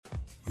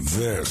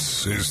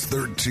This is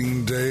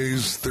 13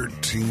 Days,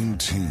 13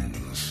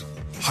 Teams.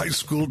 High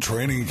school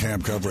training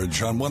camp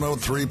coverage on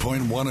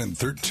 103.1 and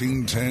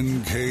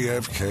 1310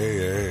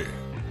 KFKA.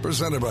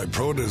 Presented by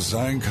Pro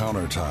Design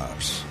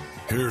Countertops.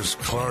 Here's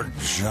Clark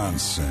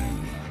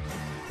Johnson.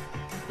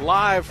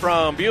 Live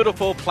from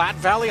beautiful Platte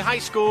Valley High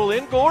School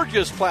in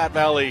gorgeous Platte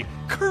Valley,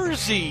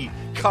 Kersey,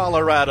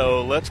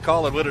 Colorado. Let's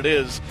call it what it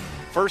is.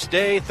 First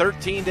day,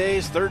 13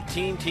 days,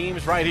 13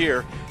 teams right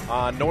here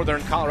on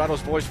Northern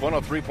Colorado's Voice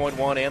 103.1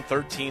 and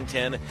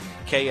 1310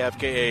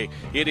 KFKA.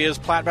 It is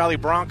Platte Valley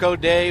Bronco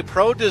Day.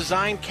 Pro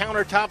Design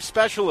Countertop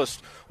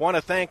Specialists. Want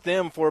to thank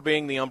them for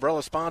being the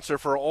umbrella sponsor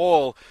for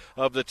all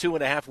of the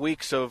 2.5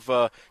 weeks of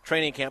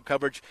training camp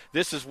coverage.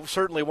 This is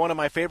certainly one of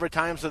my favorite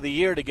times of the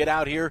year to get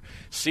out here,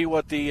 see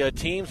what the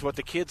teams, what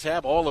the kids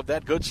have, all of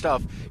that good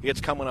stuff.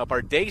 It's coming up.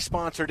 Our day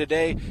sponsor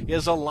today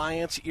is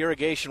Alliance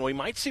Irrigation. We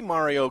might see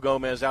Mario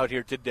Gomez out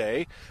here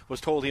today.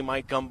 Was told he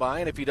might come by,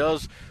 and if he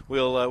does,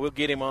 we'll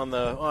get him on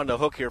the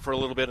hook here for a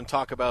little bit and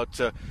talk about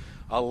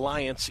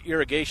Alliance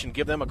Irrigation.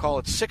 Give them a call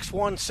at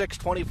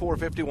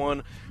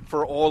 616-2451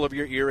 for all of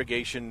your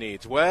irrigation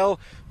needs. Well,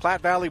 Platte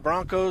Valley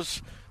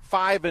Broncos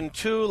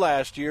 5-2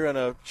 last year in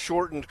a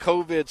shortened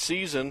COVID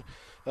season.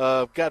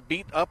 Got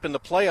beat up in the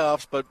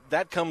playoffs, but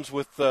that comes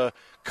with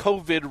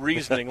COVID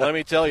reasoning. Let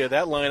me tell you,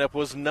 that lineup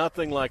was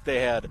nothing like they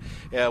had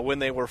when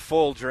they were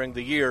full during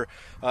the year.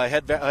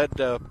 Head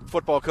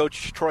football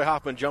coach Troy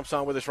Hoffman jumps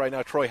on with us right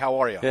now. Troy, how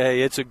are you?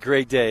 Hey, it's a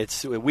great day.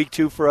 It's week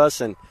 2 for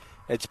us, and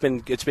it's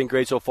been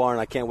great so far,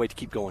 and I can't wait to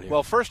keep going here.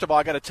 Well, first of all,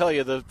 I got to tell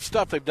you, the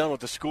stuff they've done with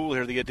the school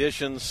here, the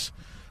additions,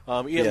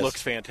 it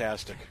looks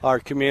fantastic.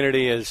 Our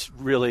community has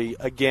really,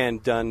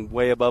 again, done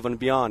way above and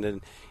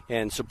beyond,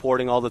 and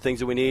supporting all the things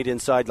that we need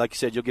inside. Like you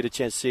said, you'll get a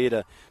chance to see it,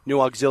 a new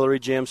auxiliary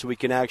gym so we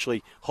can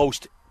actually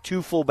host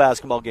 2 full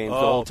basketball games the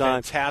whole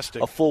time.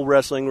 Fantastic. A full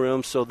wrestling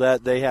room so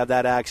that they have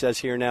that access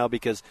here now,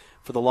 because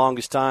for the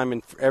longest time,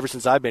 and ever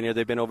since I've been here,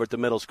 they've been over at the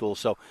middle school.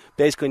 So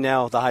basically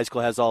now the high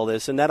school has all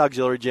this. And that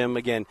auxiliary gym,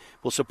 again,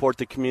 will support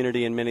the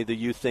community and many of the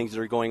youth things that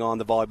are going on,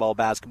 the volleyball,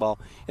 basketball,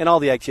 and all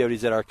the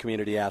activities that our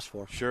community asks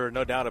for. Sure,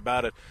 no doubt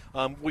about it.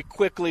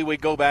 We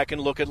go back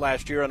and look at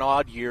last year, an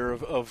odd year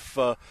of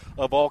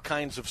all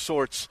kinds of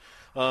sorts.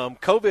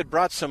 COVID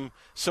brought some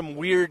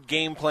weird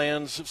game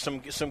plans,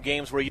 some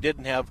games where you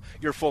didn't have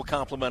your full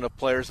complement of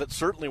players. That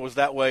certainly was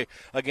that way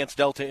against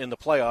Delta in the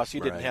playoffs. You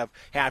didn't have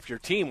half your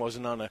team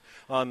wasn't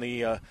on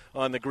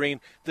the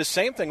green. The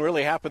same thing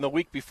really happened the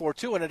week before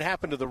too, and it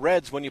happened to the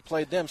Reds when you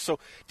played them. So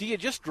do you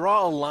just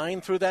draw a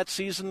line through that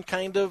season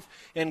kind of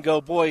and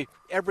go, boy,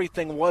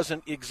 everything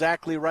wasn't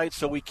exactly right,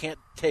 so we can't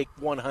take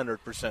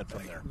 100%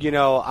 from there? You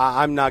know,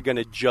 I'm not going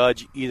to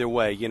judge either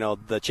way. You know,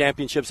 the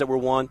championships that were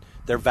won,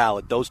 they're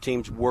valid. Those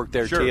teams worked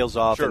their tails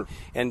off. Sure.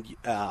 And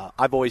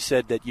I've always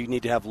said that you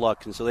need to have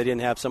luck, and so they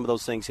didn't have some of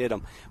those things hit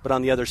them. But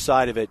on the other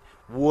side of it,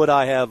 would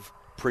I have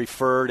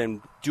preferred,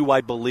 and do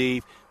I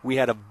believe we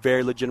had a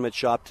very legitimate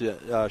shot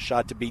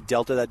to beat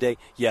Delta that day?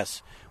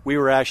 Yes. We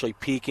were actually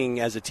peaking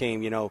as a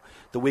team. You know,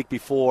 the week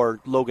before,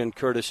 Logan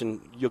Curtis, and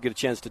you'll get a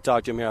chance to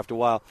talk to him here after a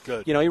while.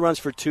 Good. You know, he runs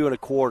for 2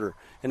 1/4,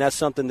 and that's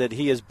something that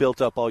he has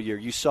built up all year.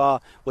 You saw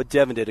what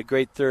Devyn did, a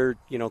great third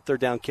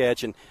down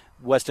catch, and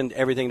Weston,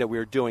 everything that we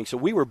were doing. So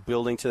we were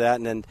building to that,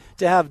 and then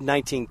to have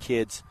 19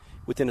 kids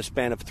within a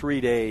span of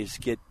 3 days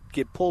get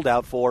pulled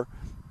out for,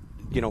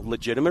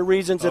 legitimate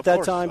reasons at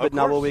that time, but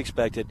not what we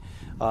expected.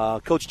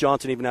 Coach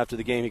Johnson, even after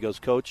the game, he goes,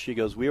 "Coach,"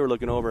 we were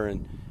looking over,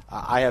 and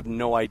I have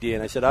no idea.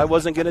 And I said, I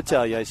wasn't going to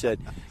tell you. I said,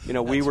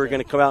 we were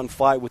going to come out and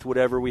fight with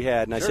whatever we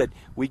had. And I said,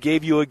 we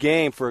gave you a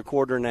game for a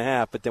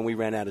 1/4.5, but then we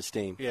ran out of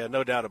steam. Yeah,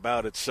 no doubt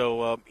about it.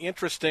 So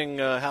interesting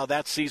how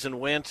that season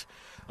went.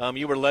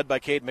 You were led by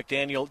Cade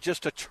McDaniel.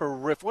 Just a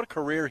terrific, what a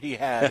career he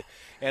had,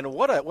 and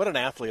what an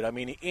athlete. I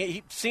mean,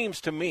 he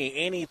seems to me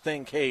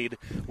anything Cade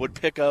would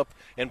pick up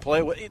and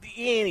play with,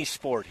 any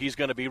sport, he's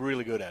going to be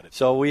really good at it.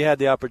 So we had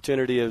the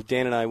opportunity of,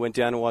 Dan and I went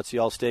down and watched the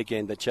All-State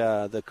game that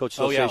the Coach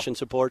Association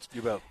supports.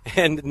 You bet.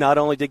 And not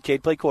only did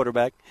Cade play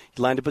quarterback,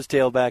 he lined up his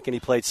tailback and he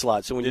played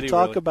slot. So when you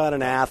talk about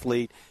an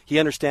athlete, he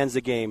understands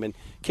the game. And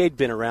Cade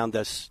been around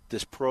this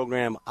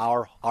program,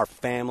 our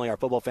family, our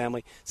football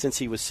family, since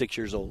he was 6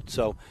 years old.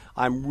 So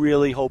I'm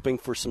really hoping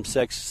for some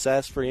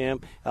success for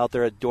him out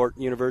there at Dordt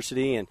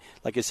University. And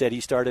like I said, he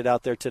started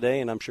out there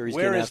today, and I'm sure he's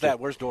going to have to. Where is that?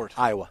 Where's Dordt?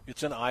 Iowa.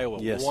 It's in Iowa.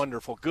 Yes.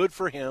 Wonderful. Good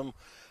for him.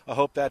 I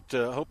hope that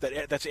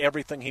that's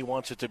everything he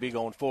wants it to be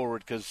going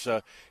forward, because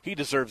he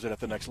deserves it at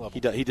the next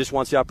level. He just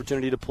wants the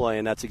opportunity to play,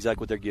 and that's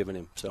exactly what they're giving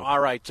him. So. All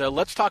right,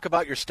 let's talk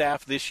about your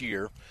staff this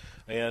year.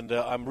 And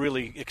I'm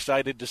really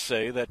excited to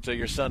say that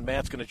your son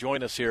Matt's going to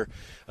join us here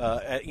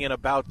in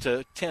about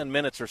 10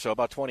 minutes or so,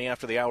 about 20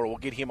 after the hour. We'll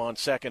get him on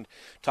second,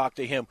 talk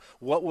to him.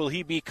 What will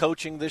he be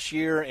coaching this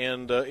year?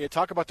 And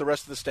talk about the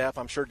rest of the staff.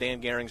 I'm sure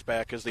Dan Gehring's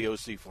back as the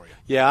OC for you.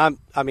 Yeah,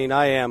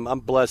 I'm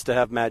blessed to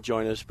have Matt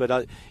join us.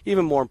 But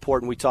even more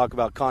important, we talk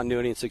about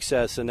continuity and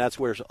success, and that's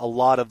where a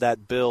lot of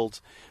that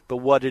builds. But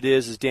what it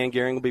is Dan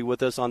Gehring will be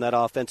with us on that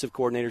offensive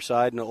coordinator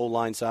side and the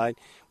O-line side.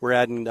 We're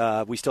adding.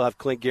 We still have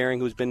Clint Gehring,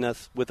 who's been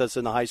with us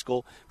in the high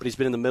school, but he's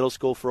been in the middle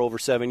school for over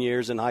 7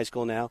 years in high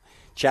school now.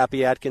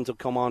 Chappie Atkins will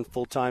come on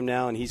full-time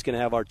now, and he's going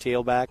to have our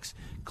tailbacks.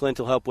 Clint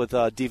will help with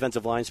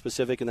defensive line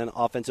specific and then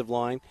offensive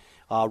line.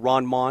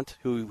 Ron Mont,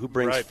 who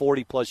brings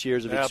 40-plus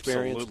years of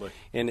experience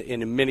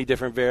in many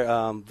different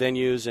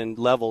venues and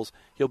levels.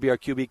 He'll be our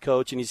QB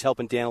coach, and he's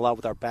helping Dan a lot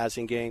with our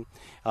passing game.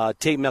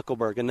 Tate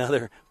Meckelberg,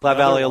 another Platte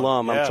Valley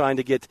alum. I'm trying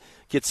to get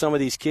some of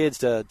these kids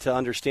to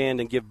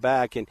understand and give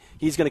back, and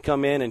he's going to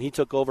come in, and he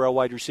took over our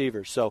wide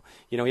receivers. So,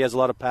 he has a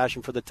lot of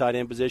passion for the tight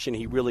end position.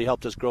 He really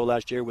helped us grow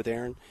last year with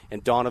Aaron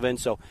and Donovan,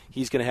 so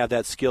he's going to have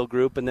that skill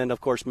group. And then,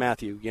 of course,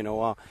 Matthew.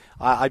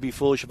 I'd be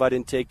foolish if I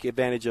didn't take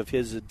advantage of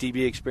his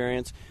DB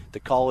experience, the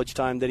college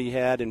time that he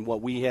had and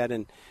what we had,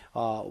 and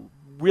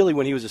really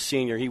when he was a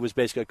senior, he was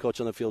basically a coach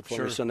on the field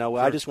for me. So now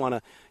I just want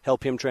to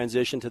help him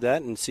transition to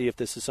that and see if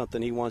this is something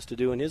he wants to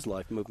do in his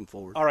life moving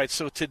forward. All right,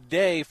 so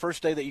today,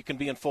 first day that you can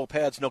be in full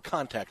pads, no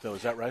contact though,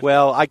 is that right?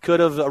 Well, I could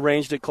have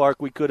arranged it, Clark.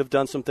 We could have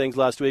done some things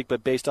last week,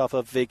 but based off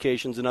of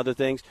vacations and other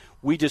things,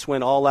 we just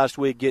went all last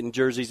week getting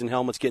jerseys and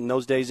helmets, getting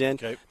those days in.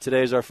 Okay.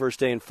 Today is our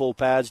first day in full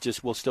pads.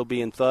 We'll still be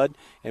in thud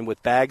and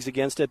with bags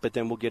against it, but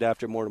then we'll get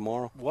after more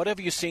tomorrow. What have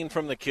you seen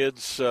from the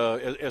kids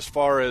as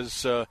far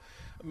as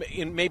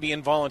maybe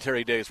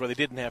involuntary days where they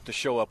didn't have to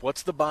show up?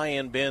 What's the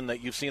buy-in been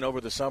that you've seen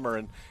over the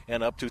summer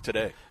and up to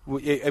today?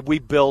 We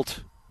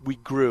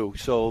grew.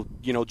 So,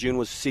 June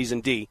was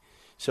season D.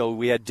 So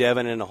we had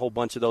Devyn and a whole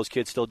bunch of those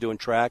kids still doing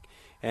track.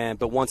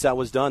 But once that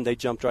was done, they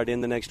jumped right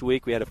in the next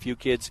week. We had a few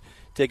kids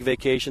take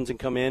vacations and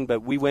come in.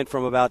 But we went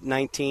from about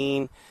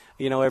 19,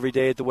 every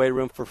day at the weight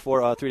room for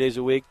 3 days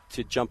a week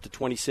to jump to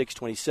 26,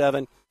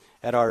 27.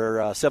 At our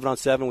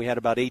 7-on-7, we had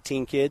about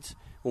 18 kids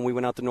when we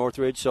went out to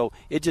Northridge. So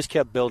it just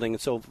kept building.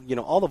 And so,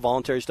 all the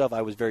voluntary stuff,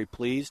 I was very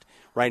pleased.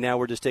 Right now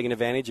we're just taking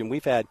advantage, and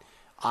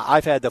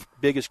I've had the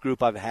biggest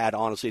group I've had,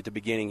 honestly, at the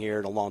beginning here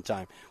in a long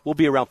time. We'll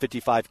be around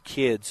 55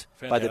 kids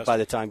by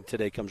the time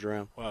today comes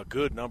around. Wow,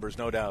 good numbers,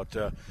 no doubt.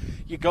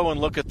 You go and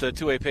look at the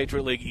 2A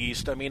Patriot League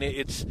East. I mean,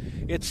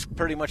 it's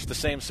pretty much the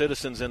same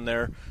citizens in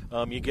there.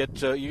 You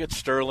get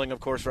Sterling, of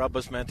course, Rob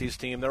Busmenti's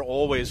team. They're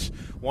always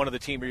one of the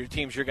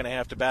teams you're going to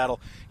have to battle.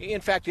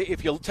 In fact,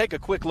 if you'll take a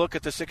quick look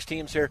at the 6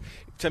 teams here,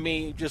 to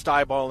me, just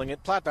eyeballing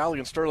it, Platte Valley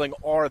and Sterling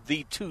are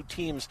the 2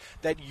 teams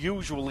that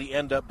usually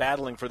end up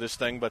battling for this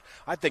thing. But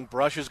I think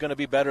Brush is going to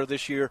be better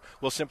this year.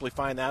 We'll simply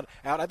find that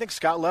out. I think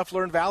Scott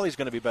Leffler and Valley is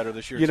going to be better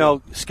this year,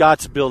 too.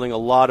 Scott's building a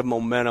lot of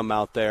momentum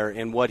out there,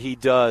 and what he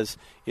does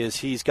is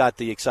he's got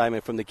the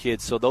excitement from the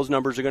kids. So those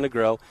numbers are going to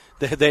grow.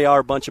 They are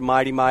a bunch of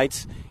mighty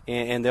mites,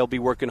 and they'll be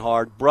working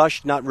hard.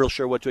 Brush, not real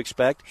sure what to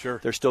expect. Sure.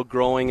 They're still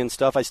growing and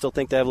stuff. I still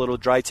think they have a little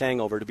dry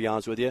hangover, to be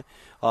honest with you.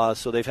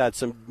 So they've had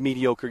some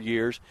mediocre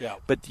years. Yeah.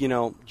 But,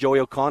 Joey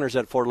O'Connor's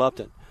at Fort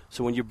Lupton.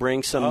 So when you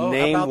bring some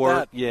name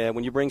work,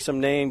 when you bring some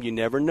name, you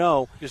never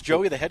know. Is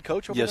Joey the head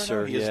coach over there? Yes,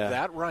 sir. Is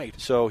that right?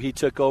 So he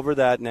took over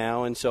that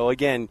now, and so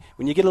again,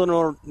 when you get a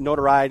little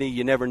notoriety,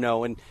 you never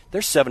know. And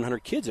there's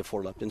 700 kids at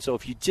Fort Lupton, so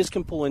if you just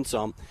can pull in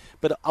some,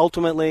 but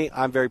ultimately,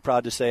 I'm very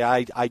proud to say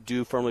I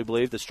do firmly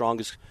believe the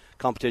strongest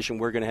competition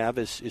we're going to have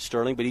is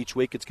Sterling. But each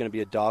week, it's going to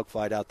be a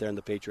dogfight out there in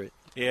the Patriot.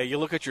 Yeah, you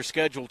look at your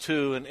schedule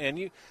too, and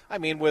you, I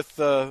mean, with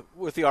the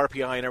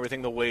RPI and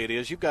everything the way it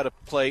is, you've got to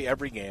play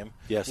every game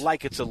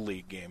like it's a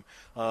league game.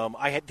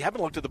 I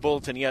haven't looked at the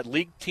bulletin yet.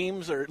 League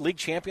teams or league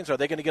champions, are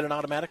they going to get an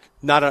automatic?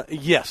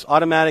 Yes,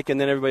 automatic,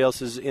 and then everybody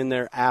else is in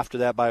there after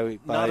that by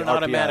not an RPI.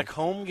 Automatic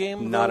home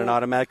game. Not an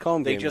automatic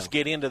home game. They just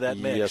get into that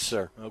mix. Yes,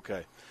 sir.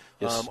 Okay.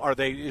 Yes.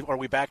 Are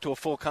we back to a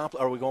full comp?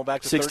 Are we going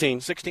back to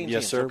 16? 16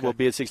 yes, teams? sir. Okay. We'll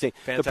be at 16.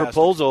 Fantastic. The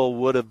proposal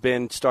would have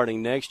been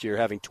starting next year,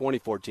 having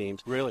 24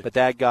 teams. Really? But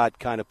that got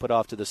kind of put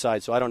off to the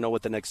side, so I don't know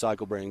what the next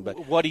cycle brings.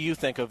 But what do you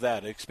think of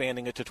that,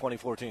 expanding it to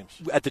 24 teams?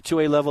 At the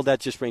 2A level,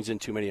 that just brings in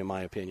too many, in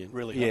my opinion.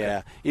 Really?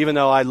 Yeah. Okay. Even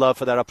though I love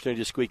for that opportunity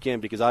to squeak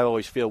in, because I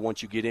always feel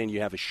once you get in, you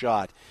have a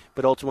shot.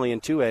 But ultimately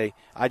in 2A,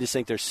 I just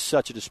think there's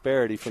such a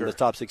disparity from the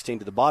top 16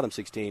 to the bottom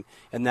 16,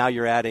 and now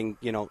you're adding,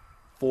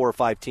 4 or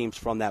 5 teams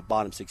from that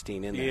bottom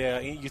 16 in there. Yeah,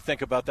 you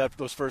think about that;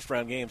 those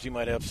first-round games, you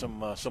might have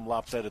some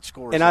lopsided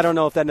scores. And I don't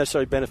know if that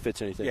necessarily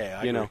benefits anything. Yeah,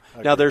 I agree.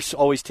 Now there's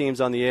always teams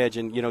on the edge,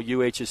 and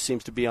UH just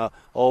seems to be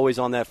always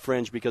on that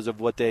fringe because of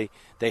what they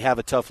have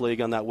a tough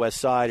league on that west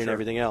side and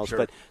everything else. Sure.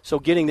 But so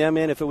getting them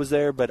in if it was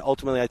there, but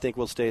ultimately I think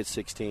we'll stay at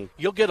 16.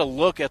 You'll get a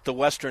look at the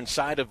western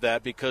side of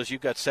that because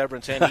you've got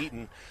Severance and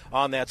Eaton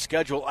on that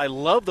schedule. I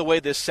love the way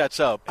this sets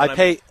up.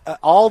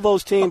 All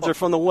those teams are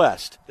from the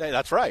west.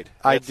 That's right.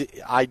 I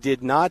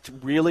did not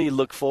really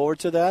look forward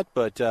to that,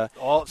 but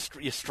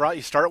you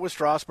start with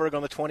Strasburg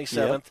on the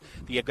 27th. Yep.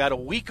 You've got a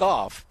week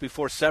off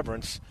before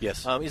Severance.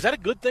 Yes. Is that a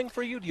good thing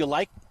for you? Do you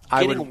like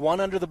Getting one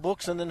under the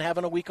books and then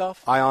having a week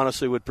off? I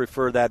honestly would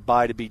prefer that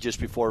bye to be just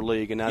before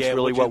league, and that's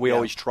really what we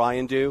always try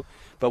and do.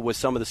 But with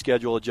some of the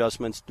schedule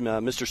adjustments,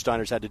 Mr.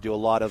 Steiner's had to do a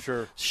lot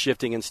of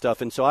shifting and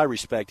stuff, and so I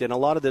respect it. And a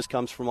lot of this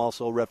comes from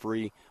also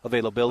referee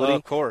availability.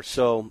 Of course.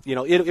 So,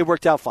 it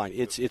worked out fine.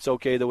 It's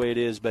okay the way it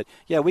is. But,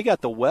 yeah, we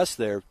got the West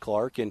there,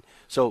 Clark. And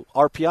so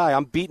RPI,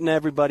 I'm beating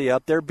everybody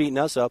up. They're beating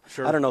us up.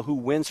 Sure. I don't know who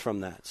wins from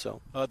that.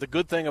 So the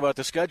good thing about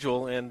the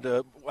schedule,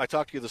 and I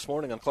talked to you this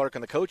morning on Clark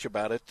and the Coach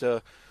about it,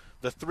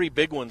 the three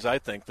big ones, I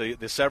think,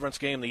 the Severance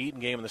game, the Eaton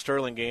game, and the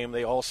Sterling game,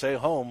 they all say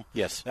home.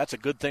 Yes. That's a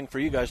good thing for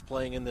you guys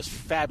playing in this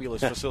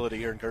fabulous facility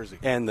here in Kersey.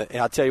 And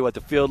I'll tell you what,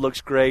 the field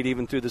looks great,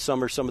 even through the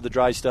summer, some of the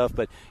dry stuff,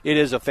 but it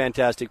is a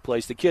fantastic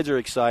place. The kids are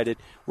excited.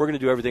 We're going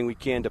to do everything we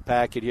can to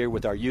pack it here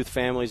with our youth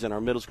families and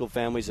our middle school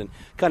families and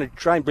kind of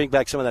try and bring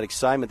back some of that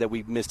excitement that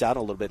we missed out on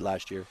a little bit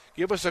last year.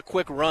 Give us a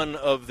quick run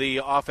of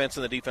the offense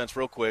and the defense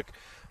real quick.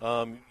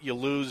 You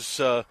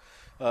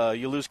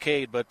lose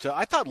Cade, but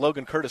I thought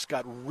Logan Curtis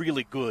got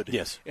really good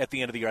at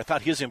the end of the year. I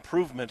thought his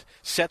improvement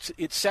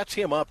sets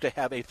him up to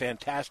have a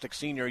fantastic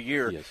senior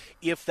year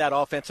if that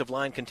offensive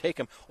line can take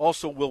him.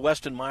 Also, will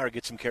Weston Meyer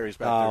get some carries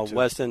back there, too?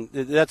 Weston,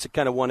 that's a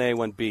kind of 1A,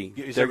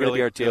 1B. They're going to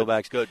be our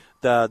tailbacks. Good.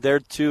 They're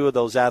two of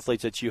those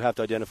athletes that you have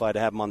to identify to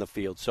have them on the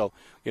field. So,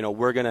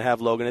 we're going to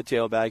have Logan at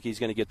tailback. He's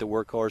going to get the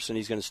workhorse, and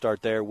he's going to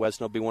start there.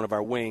 Weston will be one of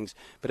our wings.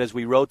 But as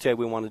we rotate,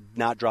 we want to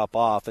not drop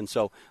off. And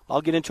so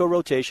I'll get into a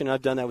rotation.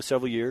 I've done that with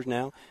several years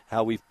now,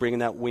 how we've bringing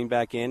that wing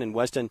back in. And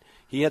Weston,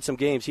 he had some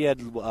games. He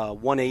had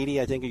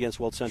 180, I think, against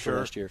World Central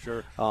last year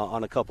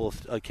on a couple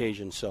of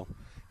occasions. So.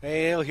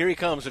 Well, here he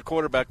comes at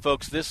quarterback,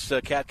 folks. This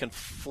cat can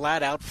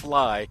flat out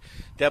fly.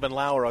 Devyn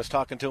Lauer, I was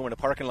talking to him in the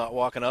parking lot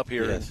walking up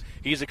here. Yes. And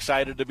he's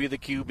excited to be the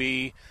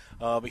QB.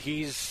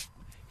 He's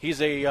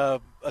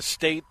a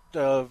state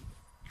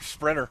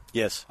sprinter.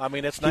 Yes. I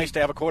mean, it's nice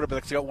to have a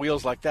quarterback that's got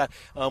wheels like that.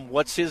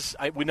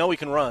 We know he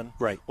can run.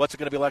 Right. What's it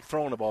going to be like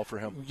throwing the ball for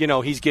him?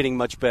 He's getting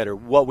much better.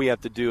 What we have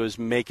to do is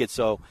make it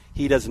so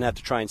he doesn't have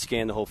to try and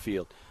scan the whole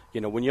field.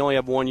 When you only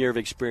have 1 year of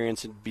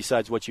experience,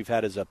 besides what you've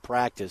had as a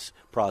practice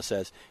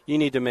process, you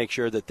need to make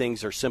sure that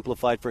things are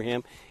simplified for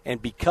him.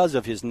 And because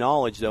of his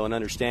knowledge, though, and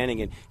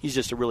understanding, and he's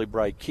just a really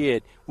bright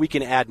kid, we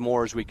can add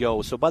more as we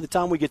go. So by the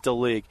time we get to the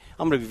league,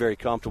 I'm going to be very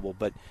comfortable.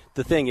 But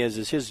the thing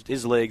is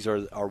his legs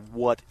are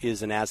what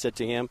is an asset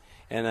to him,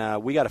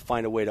 and we got to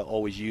find a way to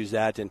always use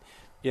that. And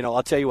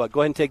I'll tell you what, go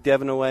ahead and take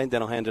Devyn away,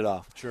 then I'll hand it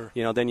off. Sure.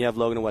 Then you have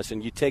Logan and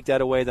Weston. You take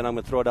that away, then I'm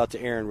going to throw it out to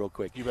Aaron real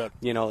quick. You bet.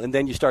 And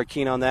then you start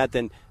keen on that,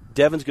 then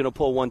Devyn's going to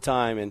pull one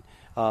time. And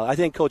I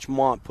think Coach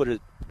Mont put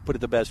it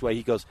the best way.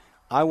 He goes,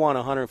 I want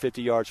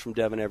 150 yards from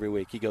Devyn every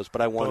week. He goes,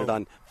 but I want it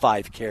on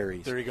 5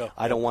 carries. There you go.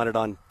 I don't want it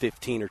on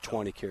 15 or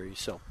 20 carries.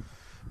 So.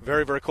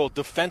 Very, very cool.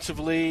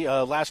 Defensively,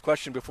 last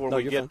question before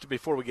we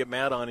get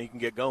Matt on, he can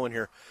get going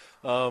here.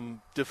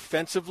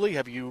 Defensively,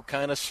 have you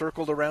kind of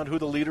circled around who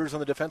the leaders on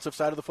the defensive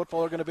side of the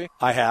football are going to be?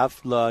 I have.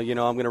 I'm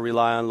going to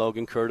rely on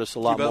Logan Curtis a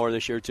lot more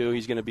this year, too.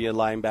 He's going to be a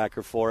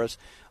linebacker for us.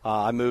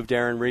 I moved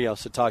Aaron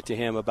Rios to talk to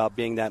him about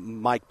being that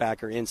Mike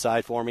backer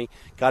inside for me.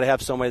 Got to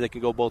have somebody that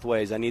can go both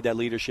ways. I need that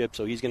leadership,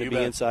 so he's going to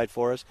be inside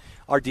for us.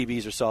 Our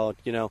DBs are solid.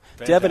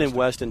 Devyn and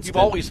Weston. You've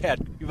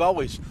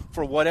always,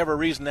 for whatever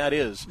reason that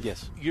is.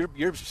 Yes.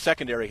 Your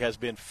secondary has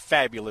been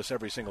fabulous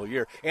every single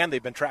year, and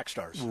they've been track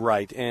stars.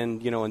 Right,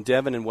 and and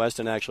Devyn and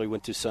Weston actually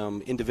went to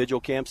some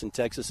individual camps in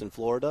Texas and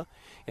Florida,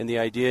 and the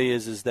idea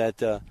is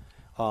that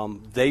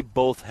they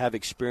both have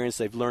experience.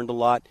 They've learned a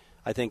lot.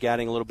 I think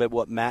adding a little bit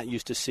what Matt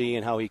used to see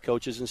and how he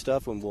coaches and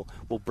stuff, and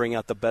we'll bring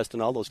out the best in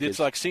all those kids. It's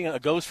like seeing a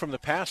ghost from the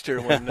past here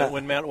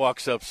when Matt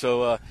walks up.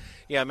 So,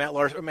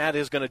 Matt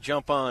is going to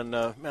jump on.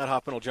 Matt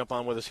Hoffman will jump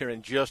on with us here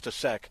in just a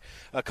sec.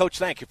 Coach,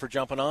 thank you for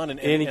jumping on. And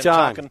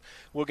anytime. And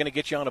we're going to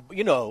get you on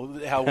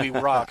how we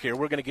rock here.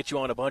 We're going to get you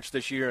on a bunch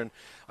this year, and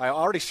I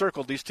already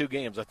circled these 2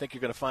 games. I think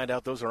you're going to find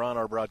out those are on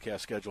our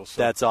broadcast schedule.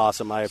 So. That's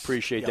awesome. I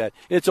appreciate that.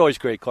 It's always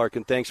great, Clark,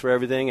 and thanks for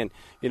everything. And,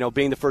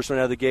 being the first one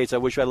out of the gates, I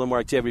wish we had a little more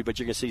activity, but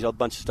you're going to see a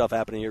bunch of stuff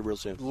happening here real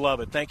soon. Love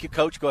it. Thank you,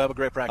 Coach. Go have a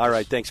great practice. All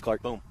right. Thanks,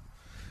 Clark. Boom.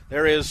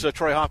 There is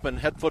Troy Hoffman,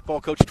 head football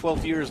coach,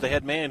 12 years, the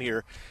head man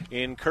here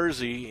in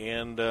Kersey,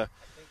 and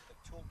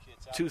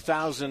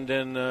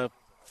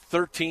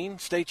 2013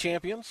 state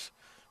champions,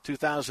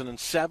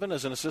 2007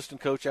 as an assistant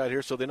coach out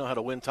here, so they know how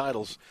to win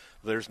titles.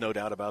 There's no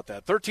doubt about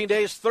that. 13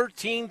 days,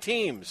 13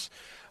 teams.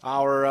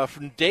 Our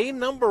day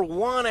number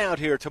 1 out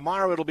here.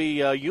 Tomorrow it'll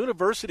be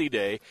University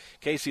Day.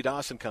 Casey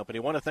Dawson Company.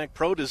 Want to thank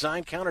Pro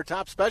Design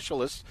Countertop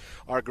Specialists,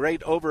 our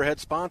great overhead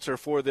sponsor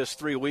for this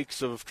 3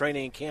 weeks of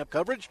training and camp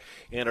coverage,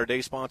 and our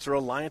day sponsor,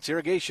 Alliance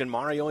Irrigation.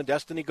 Mario and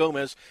Destiny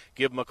Gomez.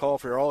 Give them a call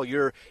for all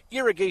your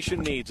irrigation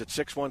needs at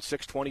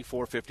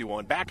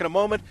 616-2451. Back in a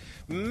moment.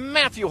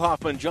 Matthew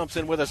Hoffman jumps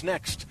in with us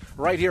next,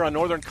 right here on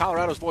Northern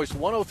Colorado's Voice,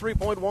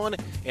 103.1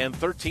 and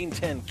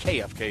 1310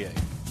 KFKA.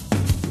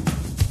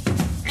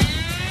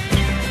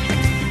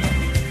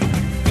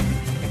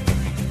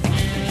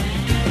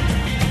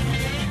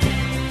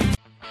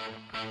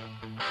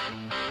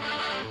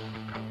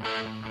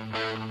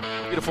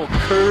 Beautiful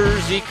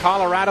Kersey,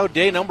 Colorado,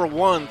 day number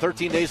 1,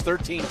 13 days,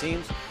 13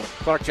 teams.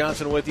 Clark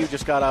Johnson with you.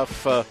 Just got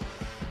off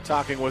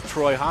talking with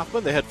Troy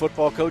Hoffman, the head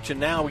football coach, and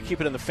now we keep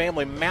it in the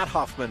family. Matt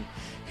Hoffman,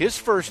 his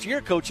first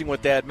year coaching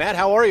with Dad. Matt,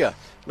 how are you?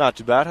 Not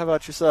too bad. How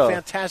about yourself?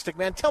 Fantastic,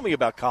 man. Tell me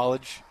about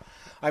college.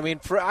 I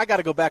mean, I got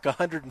to go back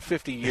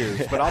 150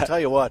 years, but I'll tell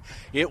you what,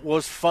 it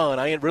was fun.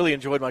 I really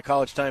enjoyed my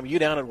college time. You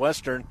down at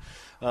Western,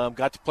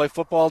 got to play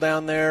football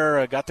down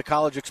there, got the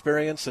college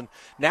experience, and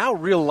now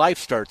real life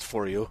starts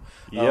for you.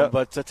 Yep.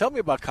 But tell me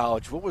about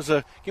college. What was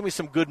give me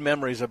some good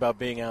memories about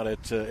being out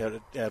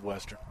at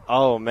Western.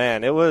 Oh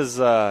man, it was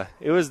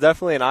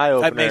definitely an eye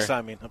opener. At Mesa,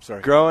 I mean. I'm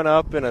sorry. Growing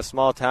up in a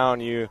small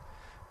town, you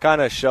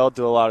kind of shelled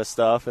to a lot of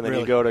stuff, and then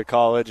Really? you go to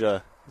college,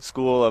 a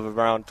school of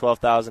around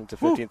 12,000 to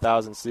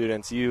 15,000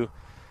 students.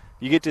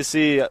 You get to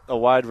see a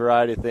wide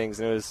variety of things,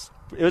 and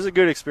it was a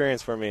good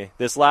experience for me.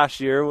 This last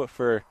year,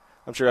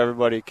 I'm sure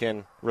everybody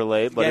can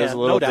relate, but it was a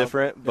little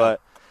different. Yeah.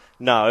 But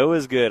no, it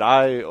was good.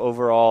 I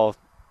overall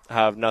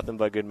have nothing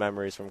but good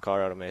memories from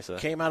Colorado Mesa.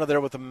 Came out of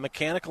there with a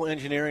mechanical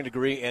engineering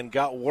degree and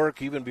got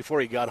work even before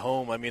he got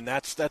home. I mean,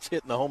 that's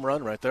hitting the home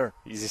run right there.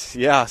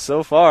 Yeah,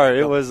 so far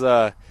it was.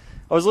 I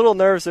was a little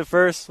nervous at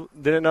first,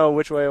 didn't know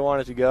which way I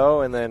wanted to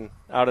go, and then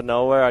out of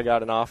nowhere I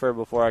got an offer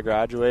before I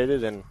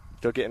graduated and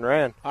took it and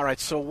ran. All right,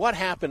 so what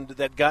happened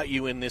that got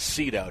you in this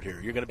seat out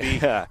here? You're going to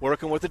be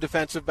working with the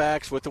defensive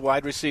backs, with the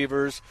wide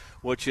receivers,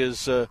 which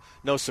is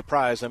no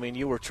surprise. I mean,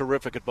 you were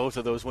terrific at both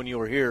of those when you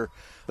were here.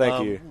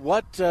 Thank you.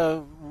 What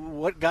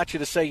got you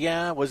to say,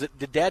 yeah?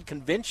 Did Dad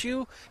convince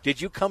you?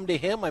 Did you come to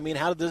him? I mean,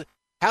 how did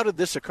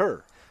this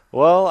occur?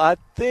 Well, I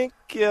think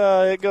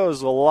it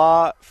goes a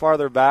lot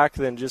farther back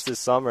than just this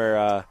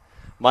summer.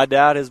 My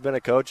dad has been a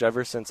coach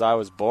ever since I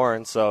was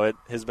born, so it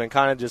has been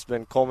kind of just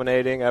been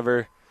culminating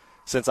ever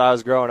since I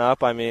was growing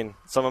up. I mean,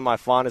 some of my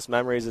fondest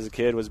memories as a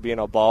kid was being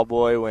a ball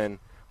boy when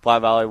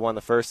Platte Valley won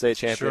the first state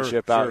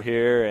championship out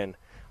here, and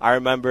I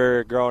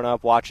remember growing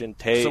up watching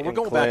Tate. So we're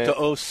going back to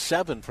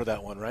 2007 for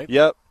that one, right?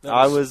 Yep.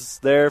 I was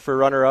there for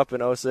runner-up in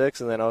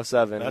 2006 and then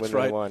 2007 when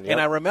right. we won. Yep.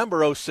 And I remember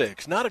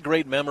 2006. Not a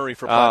great memory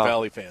for Platte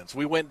Valley fans.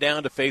 We went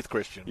down to Faith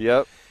Christian.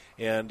 Yep.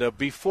 And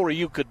before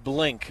you could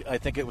blink, I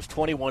think it was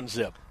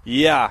 21-zip.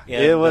 Yeah,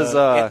 and, it was.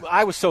 And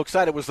I was so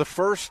excited. It was the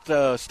first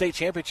state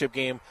championship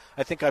game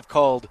I think I've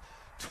called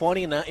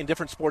 29 in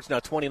different sports now,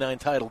 29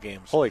 title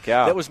games. Holy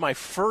cow. That was my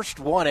first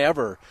one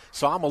ever.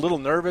 So I'm a little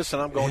nervous,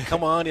 and I'm going,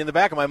 come on. In the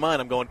back of my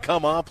mind, I'm going,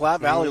 come on,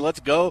 Platte Valley, let's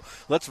go.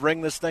 Let's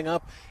ring this thing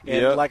up.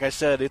 And like I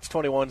said, it's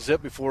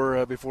 21-zip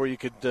before you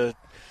could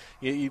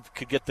you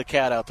could get the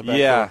cat out the back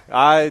door.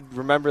 I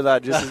remember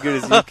that just as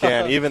good as you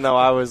can, even though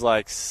I was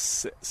like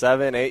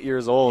 7, 8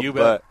 years old. You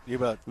bet.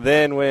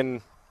 Then when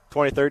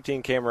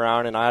 2013 came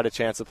around and I had a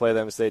chance to play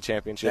them in state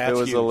championship, That's it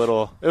was huge. a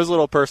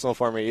little personal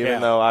for me,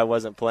 even though I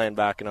wasn't playing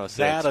back in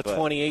 2006. That a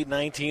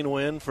 28-19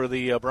 win for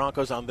the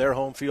Broncos on their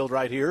home field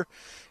right here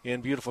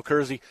in beautiful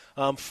Kersey.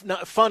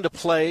 Fun to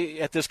play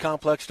at this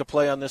complex, to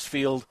play on this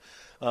field.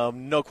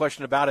 No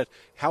question about it.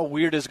 How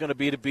weird is it going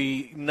to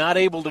be not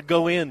able to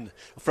go in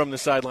from the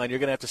sideline? You're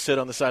going to have to sit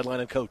on the sideline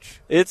and coach.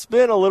 It's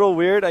been a little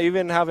weird. I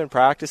even having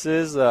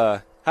practices,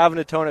 having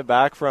to tone it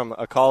back from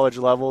a college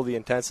level, the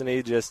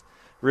intensity, just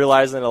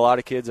realizing a lot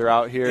of kids are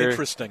out here.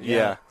 Interesting.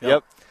 Yeah.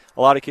 Yep.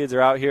 A lot of kids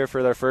are out here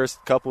for their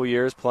first couple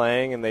years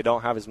playing, and they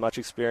don't have as much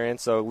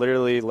experience. So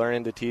literally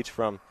learning to teach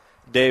from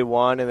day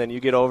one, and then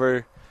you get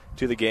over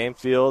to the game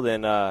field,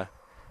 and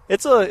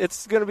it's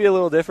going to be a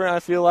little different, I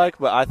feel like,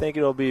 but I think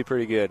it'll be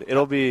pretty good.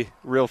 It'll be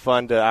real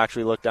fun to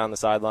actually look down the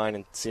sideline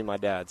and see my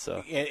dad.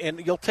 So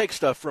and you'll take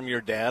stuff from your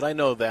dad, I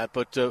know that,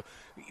 but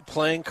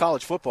playing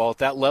college football at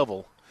that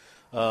level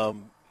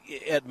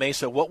at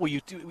Mesa, what will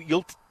you do?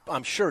 You'll,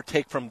 I'm sure,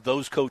 take from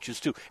those coaches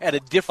too at a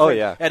different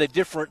at a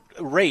different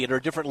rate or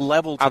a different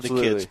level to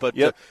Absolutely. the kids.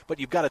 But but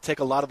you've got to take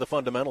a lot of the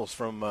fundamentals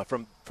from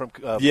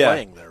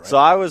playing there. Right? So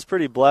I was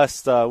pretty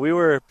blessed. We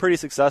were pretty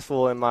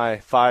successful in my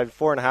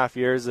 4.5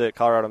 years at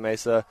Colorado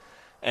Mesa,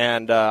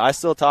 and I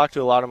still talk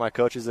to a lot of my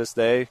coaches this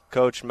day.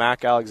 Coach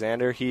Mac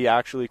Alexander, he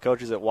actually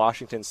coaches at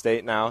Washington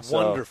State now. So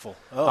wonderful.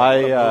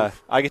 I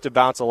get to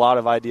bounce a lot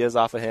of ideas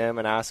off of him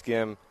and ask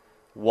him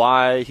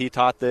why he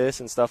taught this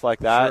and stuff like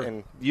that,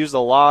 and used a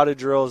lot of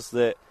drills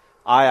that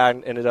I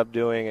ended up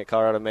doing at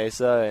Colorado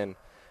Mesa. And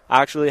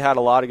I actually had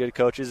a lot of good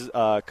coaches.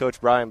 Coach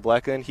Brian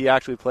Bleckman, he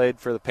actually played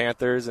for the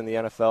Panthers in the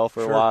NFL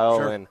for a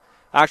while, and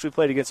actually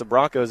played against the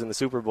Broncos in the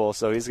Super Bowl,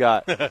 so he's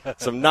got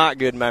some not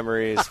good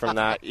memories from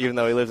that, even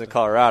though he lives in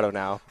Colorado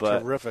now.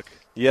 But terrific.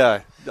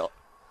 Yeah.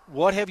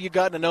 What have you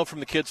gotten to know from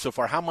the kids so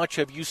far? How much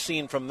have you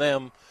seen from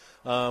them?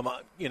 I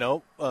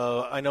know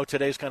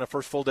today's kind of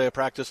first full day of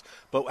practice,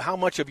 but how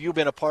much have you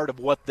been a part of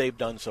what they've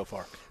done so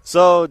far?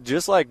 So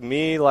just like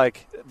me,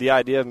 like the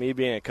idea of me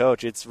being a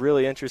coach, it's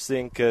really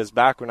interesting because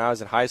back when I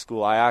was in high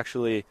school, I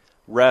actually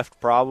reffed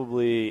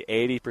probably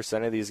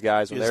 80% of these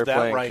guys when they were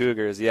playing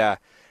Cougars. Yeah.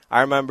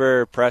 I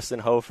remember Preston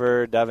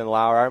Hofer, Devyn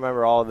Lauer. I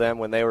remember all of them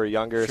when they were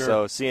younger.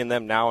 So seeing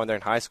them now when they're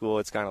in high school,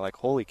 it's kind of like,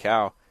 holy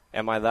cow,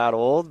 am I that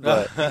old?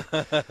 But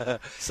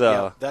so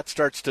yeah, that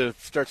starts to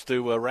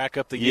rack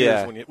up the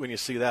years when you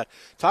see that.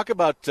 Talk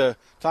about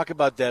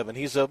Devyn.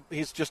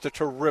 He's just a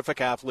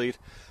terrific athlete.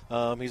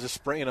 He's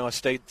a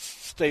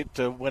state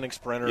winning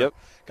sprinter. Yep.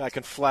 Guy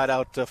can flat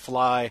out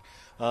fly.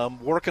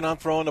 Working on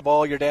throwing the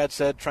ball. Your dad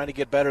said trying to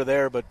get better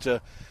there,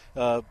 but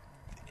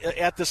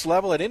at this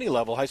level, at any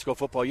level, high school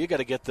football, you got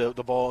to get the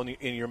ball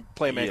in your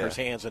playmaker's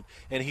hands,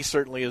 and he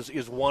certainly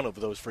is one of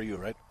those for you,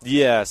 right?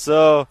 Yeah.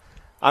 So,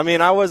 I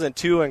mean, I wasn't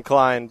too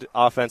inclined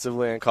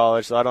offensively in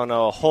college, so I don't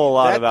know a whole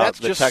lot about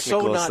the technical stuff. That's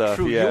just so not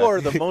true. Yeah. You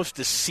are the most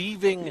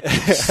deceiving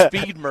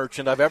speed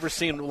merchant I've ever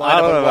seen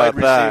line up a wide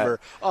receiver.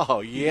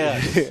 Oh,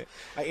 yes.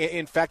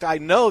 In fact, I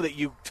know that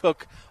you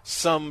took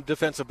some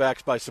defensive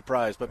backs by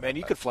surprise, but, man,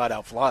 you could flat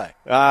out fly.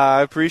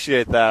 I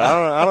appreciate that.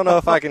 I don't know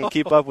if I can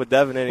keep up with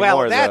Devyn anymore,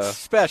 well, that's though.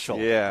 special.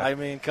 Yeah. I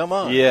mean, come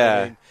on.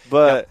 Yeah.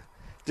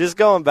 Just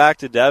going back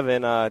to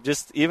Devyn,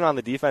 just even on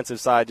the defensive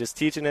side, just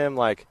teaching him,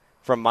 like,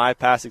 from my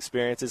past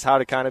experiences, how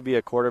to kind of be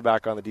a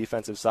quarterback on the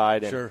defensive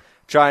side and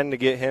trying to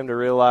get him to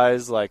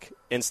realize, like,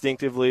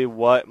 instinctively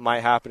what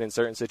might happen in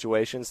certain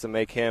situations to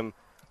make him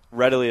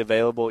readily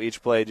available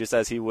each play just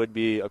as he would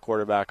be a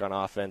quarterback on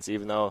offense,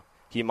 even though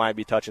he might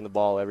be touching the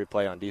ball every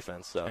play on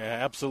defense. So yeah,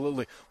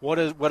 absolutely. What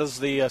does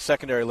the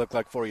secondary look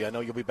like for you? I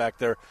know you'll be back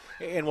there,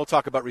 and we'll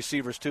talk about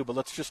receivers too. But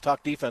let's just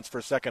talk defense for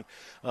a second.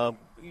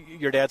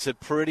 Your dad said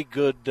pretty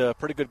good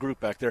group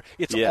back there.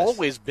 It's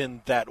always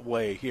been that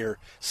way here.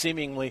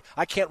 Seemingly,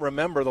 I can't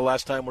remember the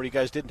last time where you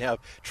guys didn't have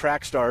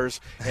track stars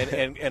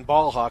and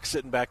ball hawks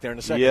sitting back there in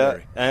the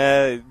secondary.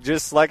 Yeah,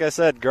 just like I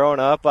said, growing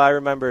up, I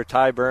remember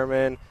Ty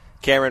Berman,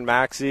 Cameron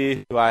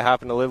Maxey, who I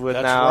happen to live with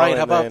now. That's right.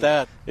 How about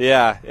that?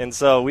 Yeah, and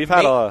so we've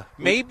had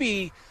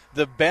maybe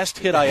the best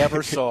hit I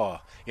ever saw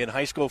in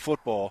high school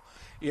football.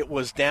 It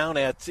was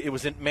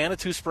in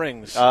Manitou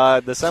Springs.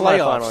 The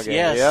semifinal game.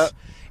 Yes. Yep.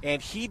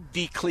 And he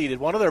decleated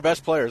one of their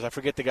best players. I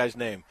forget the guy's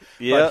name.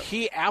 Yeah.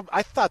 But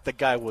I thought the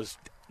guy was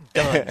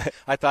done.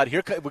 I thought,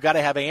 we got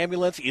to have an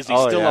ambulance. Is he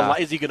still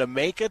alive? Is he going to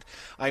make it?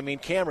 I mean,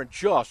 Cameron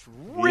just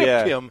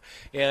ripped him.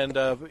 And,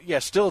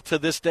 still to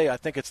this day, I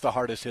think it's the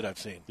hardest hit I've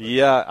seen.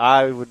 Yeah,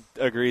 I would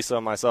agree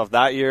so myself.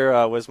 That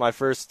year was my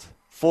first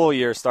full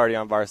year starting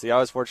on varsity. I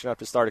was fortunate enough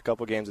to start a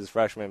couple games as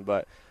freshman,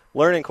 but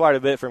learning quite a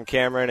bit from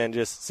Cameron and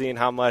just seeing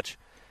how much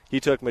he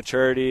took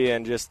maturity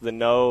and just the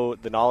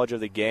knowledge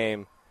of the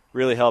game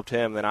really helped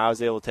him. Then I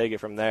was able to take it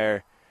from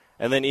there.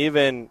 And then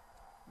even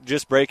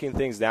just breaking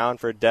things down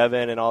for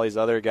Devyn and all these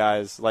other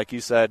guys, like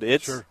you said,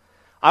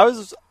 I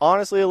was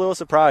honestly a little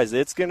surprised.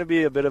 It's going to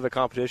be a bit of a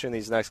competition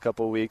these next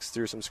couple of weeks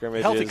through some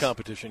scrimmages. Healthy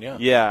competition, yeah.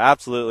 Yeah,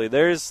 absolutely.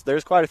 There's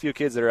quite a few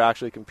kids that are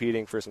actually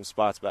competing for some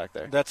spots back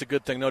there. That's a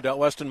good thing, no doubt.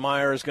 Weston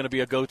Meyer is going to be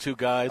a go-to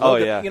guy.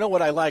 Logan, You know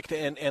what I liked,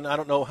 and I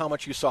don't know how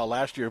much you saw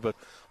last year, but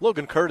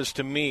Logan Curtis,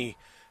 to me,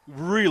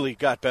 really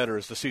got better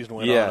as the season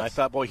went on. I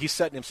thought, boy, he's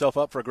setting himself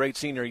up for a great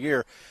senior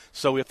year.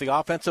 So if the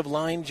offensive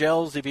line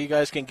gels, if you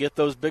guys can get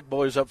those big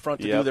boys up front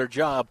to do their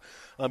job,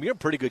 you're in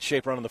pretty good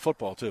shape running the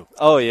football too.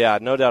 Oh, yeah,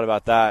 no doubt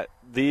about that.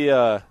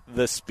 The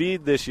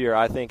speed this year,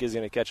 I think, is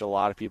going to catch a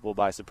lot of people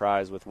by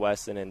surprise with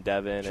Weston and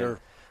Devyn. Sure. And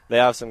they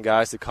have some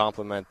guys to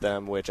complement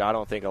them, which I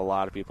don't think a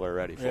lot of people are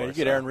ready for. Yeah, you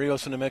get Aaron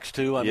Rios in the mix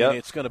too. I mean,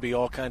 it's going to be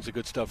all kinds of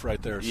good stuff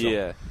right there. So.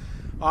 Yeah.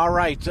 All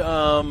right,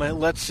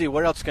 let's see.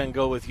 Where else can I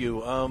go with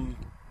you?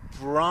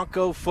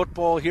 Bronco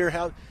football here.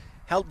 How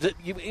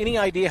any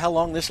idea how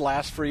long this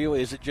lasts for you?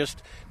 Is it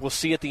just we'll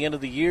see at the end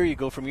of the year? You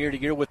go from year to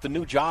year with the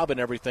new job and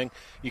everything.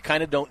 You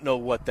kind of don't know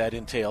what that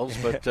entails,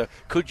 but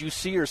could you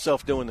see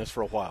yourself doing this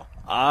for a while?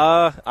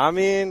 I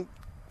mean,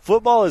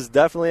 football is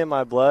definitely in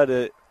my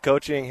blood.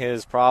 Coaching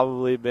has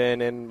probably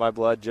been in my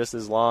blood just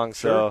as long.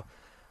 Sure. So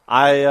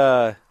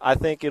I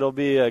think it'll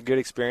be a good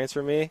experience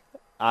for me.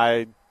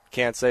 I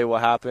can't say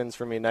what happens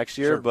for me next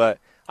year, but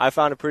I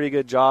found a pretty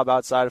good job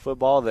outside of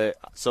football that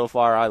so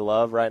far I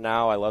love right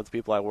now. I love the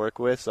people I work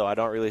with, so I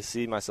don't really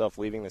see myself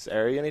leaving this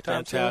area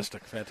anytime soon.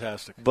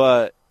 Fantastic.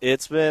 But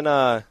it's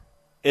been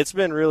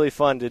really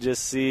fun to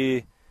just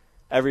see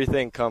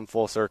everything come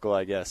full circle,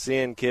 I guess.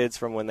 Seeing kids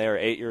from when they were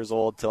 8 years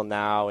old till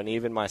now, and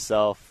even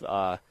myself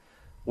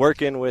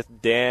working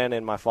with Dan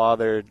and my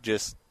father,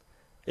 just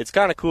it's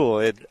kind of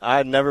cool.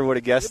 I never would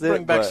have guessed it.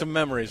 Bring back some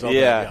memories.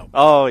 Yeah.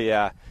 Oh,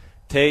 yeah.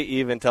 Tate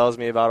even tells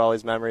me about all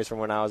these memories from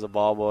when I was a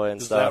ball boy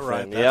and stuff. Is that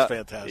right? And, That's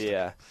fantastic.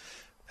 Yeah.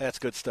 That's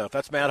good stuff.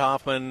 That's Matt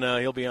Hoffman.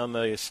 He'll be on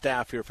the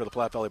staff here for the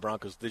Platte Valley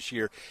Broncos this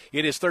year.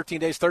 It is 13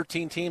 days,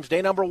 13 teams.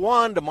 Day number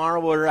 1. Tomorrow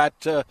we're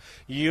at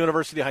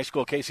University High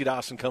School, Casey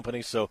Dawson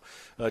Company. So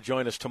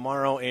join us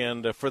tomorrow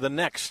and for the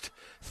next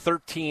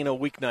 13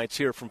 weeknights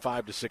here from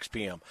 5 to 6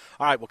 p.m.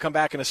 All right, we'll come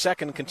back in a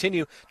second.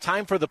 Continue.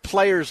 Time for the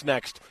players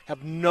next.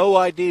 Have no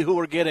idea who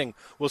we're getting.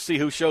 We'll see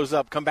who shows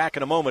up. Come back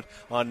in a moment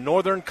on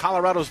Northern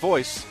Colorado's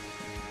Voice,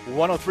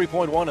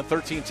 103.1 and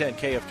 1310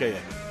 KFKA.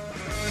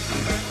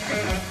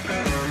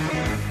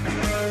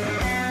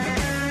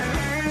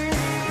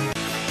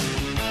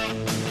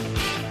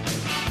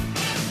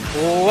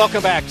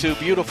 Welcome back to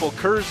beautiful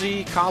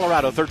Kersey,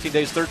 Colorado. 13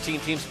 days,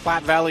 13 teams,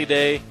 Platte Valley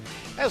Day.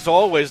 As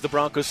always, the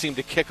Broncos seem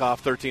to kick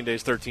off 13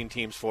 days, 13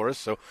 teams for us.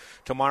 So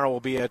tomorrow we'll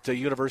be at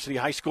University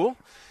High School,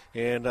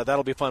 and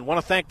that'll be fun. Want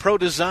to thank Pro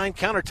Design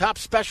Countertop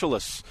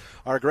Specialists,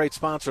 our great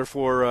sponsor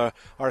for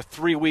our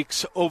 3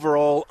 weeks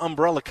overall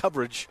umbrella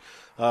coverage.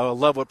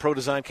 Love what Pro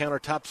Design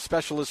Countertop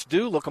Specialists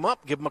do. Look them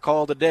up. Give them a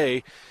call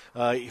today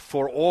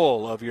for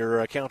all of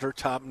your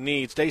countertop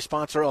needs. Day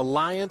sponsor,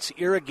 Alliance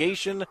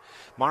Irrigation.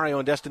 Mario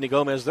and Destiny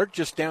Gomez, they're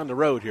just down the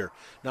road here.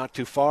 Not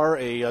too far.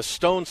 A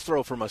stone's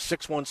throw from us,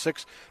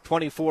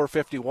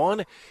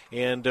 616-2451.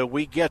 And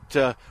we get,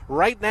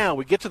 right now,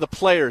 we get to the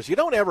players. You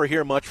don't ever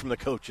hear much from the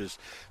coaches.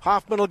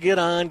 Hoffman will get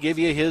on, give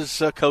you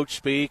his coach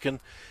speak,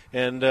 and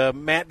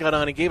Matt got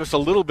on and gave us a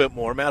little bit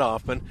more, Matt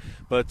Hoffman.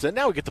 But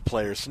now we get the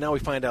players. So now we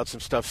find out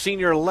some stuff.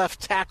 Senior left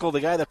tackle, the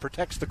guy that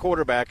protects the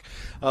quarterback,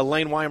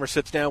 Lane Weimer,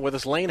 sits down with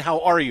us. Lane, how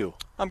are you?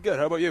 I'm good.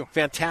 How about you?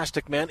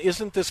 Fantastic, man.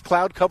 Isn't this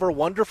cloud cover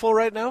wonderful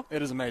right now?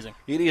 It is amazing.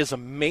 It is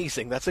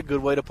amazing. That's a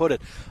good way to put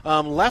it.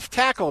 Left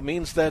tackle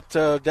means that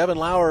Devyn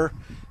Lauer,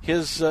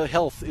 his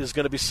health is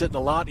going to be sitting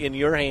a lot in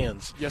your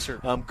hands. Yes, sir.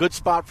 Good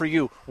spot for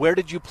you. Where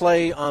did you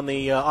play on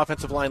the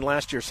offensive line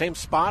last year? Same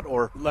spot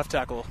or? Left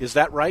tackle. Is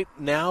that right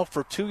now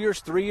for 2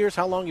 years, 3 years?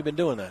 How long have you been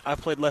doing that? I've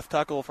played left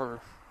tackle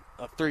for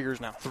 3 years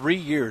now. 3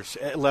 years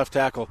at left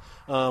tackle.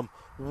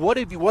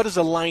 What does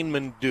a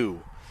lineman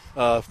do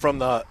from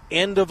the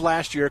end of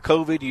last year,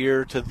 COVID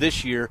year, to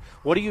this year?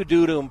 What do you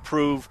do to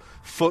improve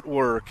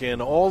footwork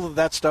and all of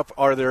that stuff?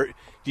 Do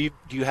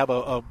you have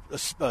a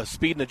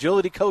speed and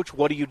agility coach?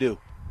 What do you do?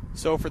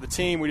 So for the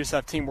team, we just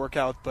have team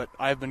workouts, but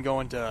I've been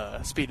going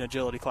to speed and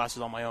agility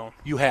classes on my own.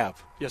 You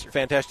have? Yes, sir.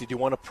 Fantastic. Do you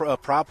want to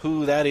prop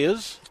who that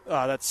is?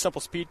 That's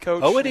Simple Speed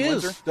Coach. Oh, it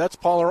is. Windsor. That's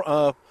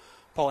Paul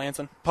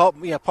Anson. Paul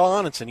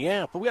Onenson,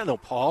 yeah. But we got no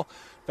Paul.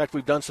 In fact,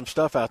 we've done some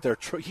stuff out there.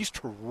 He's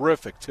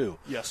terrific, too.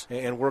 Yes.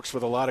 And works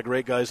with a lot of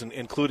great guys,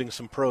 including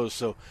some pros.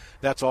 So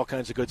that's all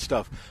kinds of good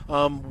stuff.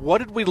 What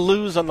did we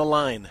lose on the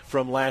line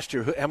from last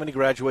year? How many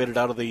graduated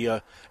out of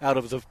the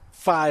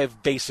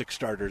 5 basic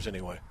starters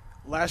anyway?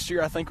 Last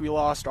year, I think we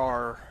lost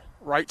our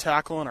right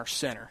tackle and our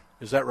center.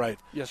 Is that right?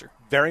 Yes, sir.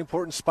 Very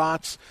important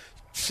spots.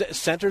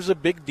 Center's a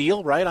big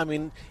deal, right? I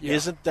mean, yeah.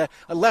 Isn't that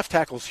 – left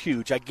tackle's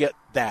huge. I get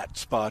that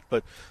spot.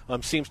 But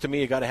seems to me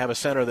you got to have a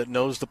center that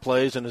knows the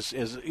plays and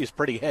is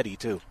pretty heady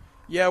too.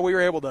 Yeah, we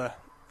were able to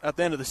 – at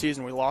the end of the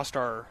season, we lost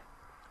our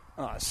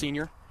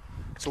senior.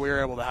 So we were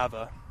able to have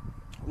a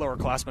lower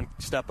classman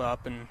step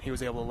up, and he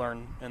was able to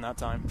learn in that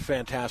time.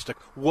 Fantastic.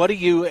 What do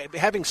you –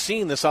 having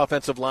seen this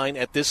offensive line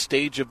at this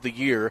stage of the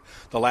year,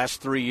 the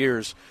last 3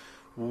 years,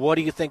 what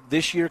do you think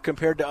this year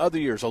compared to other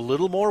years? A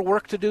little more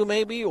work to do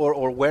maybe,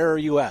 or where are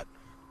you at?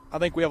 I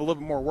think we have a little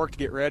bit more work to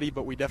get ready,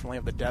 but we definitely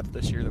have the depth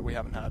this year that we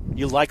haven't had.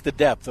 You like the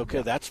depth. Okay,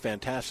 yeah. That's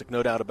fantastic,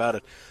 no doubt about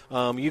it.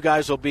 You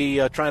guys will be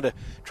trying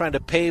to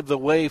pave the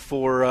way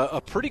for a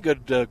pretty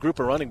good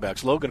group of running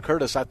backs. Logan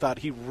Curtis, I thought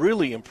he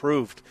really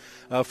improved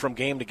from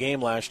game to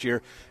game last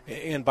year.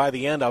 And by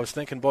the end, I was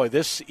thinking, boy,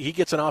 he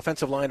gets an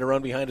offensive line to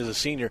run behind as a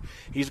senior.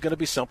 He's going to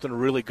be something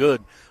really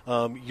good.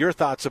 Your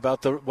thoughts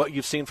about what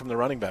you've seen from the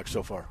running backs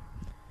so far?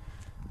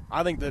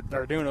 I think that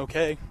they're doing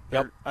okay.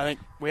 Yep. I think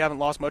we haven't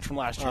lost much from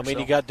last year. I mean,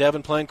 you got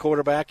Devyn playing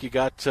quarterback. You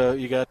got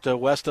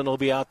Weston will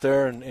be out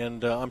there,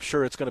 and I'm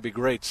sure it's going to be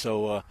great.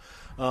 So,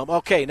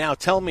 okay, now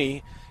tell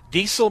me,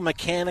 Diesel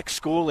Mechanic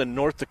School in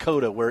North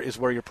Dakota, where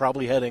you're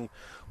probably heading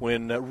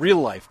when real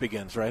life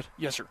begins, right?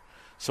 Yes, sir.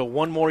 So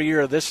one more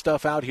year of this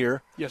stuff out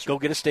here. Yes, sir. Go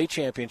get a state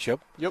championship.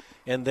 Yep.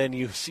 And then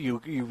you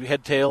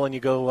head tail and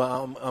you go,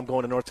 I'm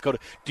going to North Dakota.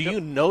 Do you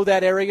know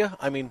that area?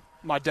 I mean,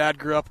 my dad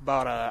grew up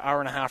about an hour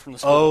and a half from the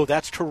school. Oh,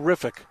 that's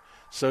terrific.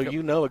 So Yep.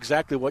 You know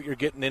exactly what you're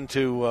getting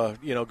into,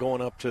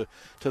 going up to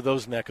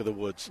those neck of the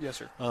woods. Yes,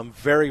 sir.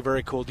 Very,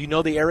 very cool. Do you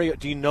know the area?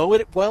 Do you know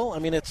it well? I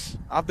mean,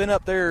 I've been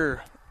up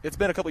there. It's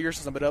been a couple years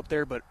since I've been up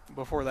there, but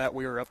before that,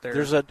 we were up there.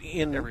 There's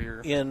every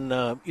year.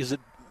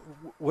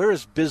 Where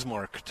is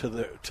Bismarck to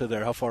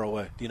there? How far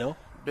away? Do you know?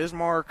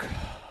 Bismarck, a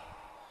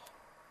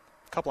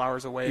couple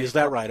hours away. Is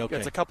that right? Okay.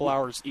 It's a couple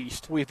hours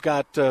east. We've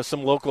got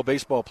some local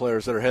baseball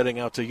players that are heading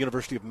out to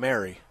University of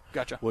Mary.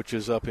 Gotcha. Which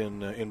is up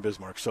in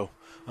Bismarck. So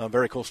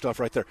very cool stuff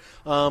right there.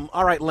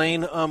 All right,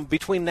 Lane,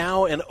 between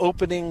now and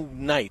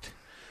opening night,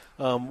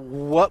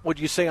 what would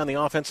you say on the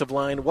offensive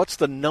line? What's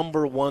the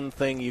number one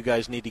thing you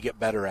guys need to get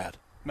better at?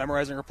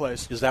 Memorizing our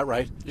plays. Is that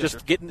right? Yes,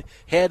 Just sir.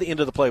 head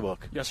into the playbook.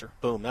 Yes, sir.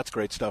 Boom. That's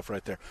great stuff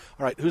right there.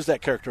 All right, who's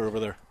that character over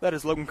there? That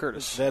is Logan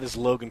Curtis. That is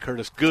Logan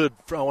Curtis. Good.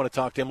 I want to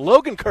talk to him.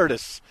 Logan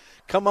Curtis,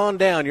 come on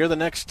down. You're the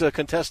next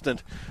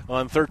contestant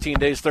on 13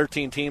 Days,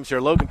 13 Teams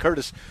here. Logan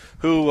Curtis,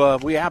 who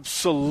we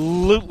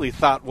absolutely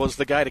thought was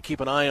the guy to keep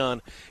an eye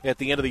on at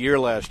the end of the year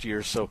last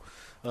year. So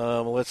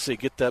let's see.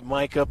 Get that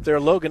mic up there.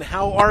 Logan,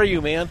 how are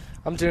you, man?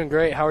 I'm doing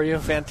great. How are you?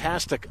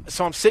 Fantastic.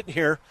 So I'm sitting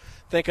here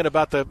thinking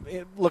about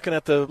looking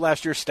at the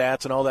last year's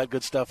stats and all that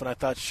good stuff, and I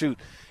thought, shoot,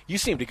 you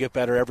seem to get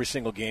better every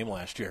single game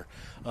last year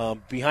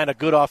behind a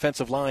good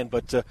offensive line.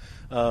 But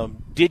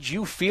did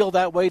you feel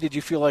that way? Did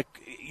you feel like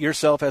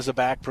yourself as a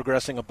back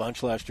progressing a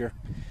bunch last year?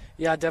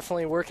 Yeah,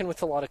 definitely. Working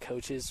with a lot of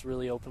coaches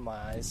really opened my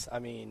eyes. I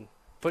mean,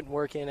 putting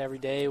work in every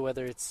day,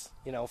 whether it's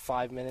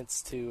 5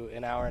 minutes to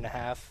an hour and a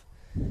half,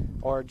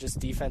 or just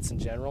defense in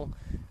general,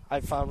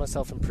 I've found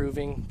myself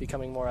improving,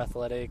 becoming more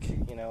athletic,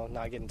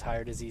 not getting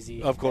tired as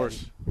easy. Of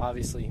course.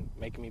 Obviously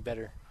making me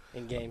better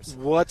in games.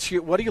 What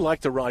do you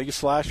like to run? Are you a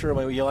slasher?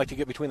 I mean, you like to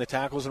get between the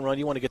tackles and run?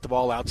 You want to get the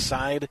ball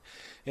outside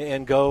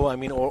and go? I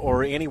mean,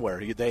 or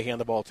anywhere they hand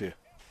the ball to you?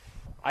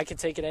 I could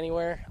take it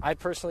anywhere. I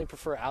personally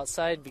prefer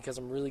outside because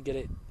I'm really good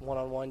at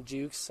one-on-one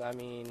jukes. I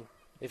mean,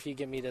 if you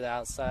get me to the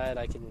outside,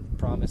 I can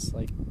promise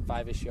like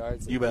 5-ish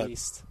yards at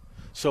least.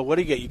 So what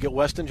do you get? You get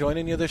Weston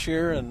joining you this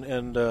year,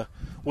 and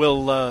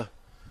will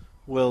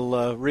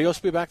Rios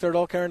be back there at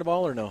all carrying the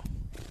ball or no?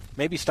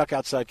 Maybe stuck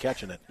outside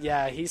catching it.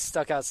 Yeah, he's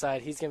stuck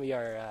outside. He's going to be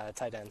our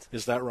tight end.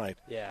 Is that right?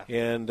 Yeah.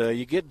 And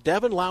you get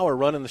Devyn Lauer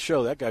running the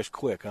show. That guy's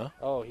quick, huh?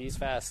 Oh, he's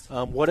fast.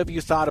 What have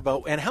you thought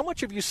about, and how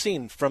much have you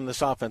seen from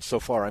this offense so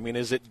far? I mean,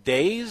 is it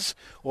days,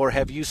 or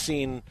have you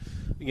seen,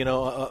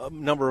 a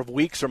number of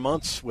weeks or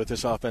months with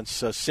this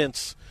offense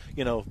since,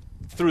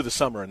 through the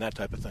summer and that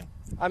type of thing?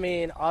 I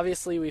mean,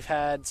 obviously we've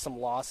had some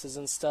losses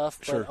and stuff,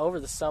 but Sure. Over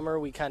the summer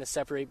we kind of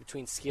separate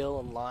between skill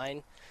and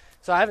line.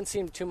 So I haven't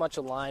seen too much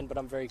of line, but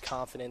I'm very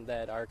confident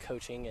that our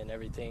coaching and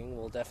everything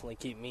will definitely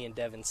keep me and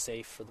Devyn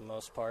safe for the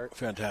most part.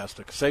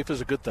 Fantastic. Safe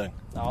is a good thing.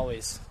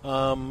 Always.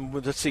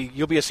 Let's see.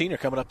 You'll be a senior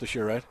coming up this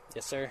year, right?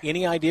 Yes, sir.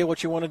 Any idea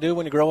what you want to do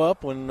when you grow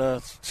up,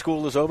 when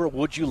school is over?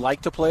 Would you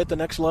like to play at the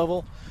next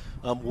level?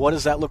 What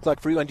does that look like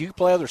for you? And do you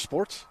play other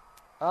sports?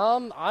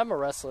 I'm a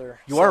wrestler.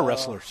 You are a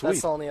wrestler. Sweet.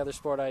 That's the only other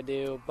sport I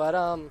do. But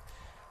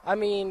I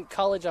mean,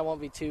 college I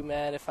won't be too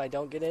mad if I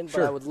don't get in. But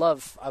Sure.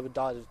 I would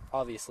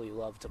obviously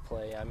love to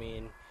play. I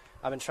mean,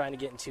 I've been trying to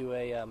get into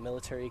a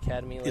military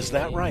academy lately. Is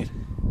that right?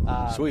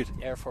 Sweet.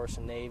 Air Force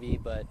and Navy,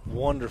 but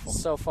Wonderful.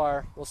 so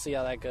far we'll see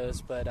how that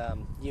goes. But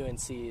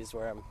UNC is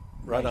where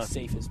Right my on.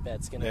 safest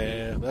bet's going to be.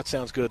 Yeah, that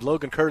sounds good.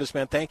 Logan Curtis,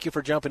 man, thank you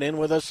for jumping in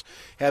with us.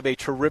 Have a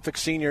terrific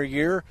senior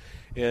year.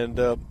 And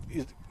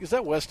is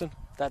that Weston?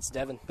 That's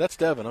Devyn. That's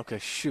Devyn. Okay,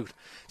 shoot.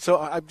 So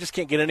I just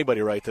can't get anybody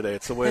right today.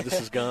 It's the way this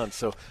has gone.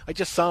 So I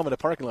just saw him in a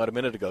parking lot a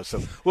minute ago.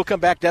 So we'll come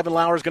back. Devyn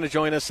Lauer is going to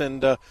join us,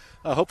 and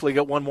hopefully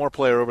get one more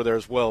player over there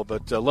as well.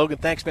 But Logan,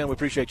 thanks, man. We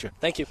appreciate you.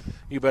 Thank you.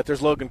 You bet.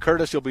 There's Logan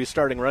Curtis. He'll be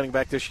starting running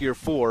back this year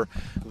for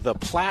the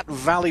Platte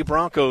Valley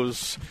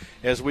Broncos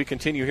as we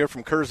continue here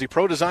from Kersey.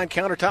 Pro Design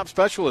Countertop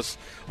Specialists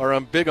are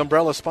a big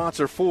umbrella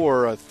sponsor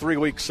for 3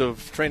 weeks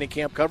of training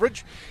camp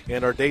coverage.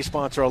 And our day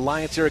sponsor,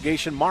 Alliance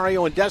Irrigation,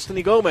 Mario and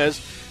Destiny Gomez.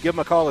 Give them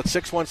a call at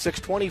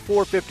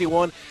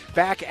 616-2451.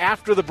 Back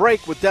after the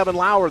break with Devyn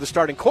Lauer, the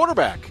starting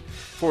quarterback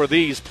for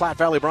these Platte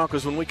Valley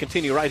Broncos, when we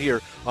continue right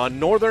here on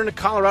Northern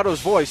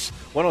Colorado's Voice,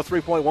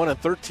 103.1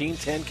 and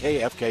 1310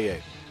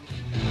 KFKA.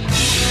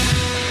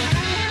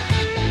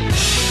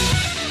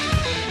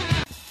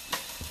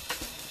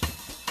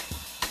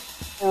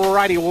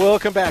 Alrighty,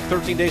 welcome back.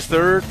 13 days,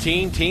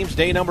 13 teams.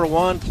 Day number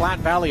 1, Platte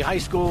Valley High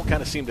School.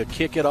 Kind of seem to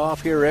kick it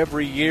off here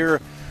every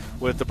year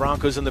with the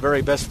Broncos in the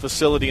very best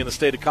facility in the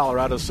state of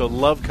Colorado. So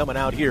love coming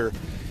out here.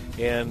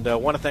 And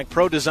want to thank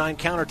Pro Design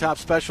Countertop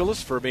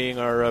Specialists for being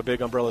our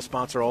big umbrella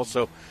sponsor.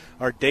 Also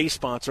our day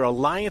sponsor,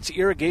 Alliance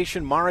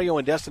Irrigation, Mario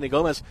and Destiny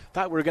Gomez.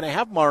 Thought we were going to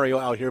have Mario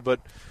out here, but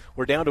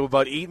we're down to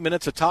about 8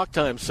 minutes of talk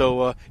time,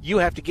 so you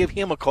have to give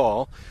him a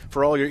call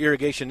for all your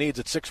irrigation needs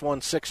at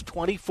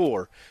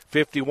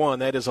 616-2451.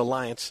 That is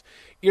Alliance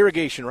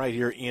Irrigation right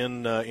here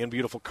in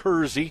beautiful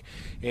Kersey.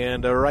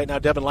 And right now,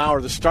 Devyn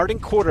Lauer, the starting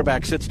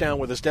quarterback, sits down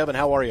with us. Devyn,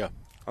 how are you?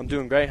 I'm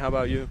doing great. How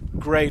about you?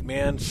 Great,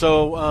 man.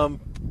 So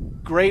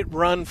great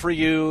run for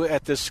you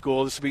at this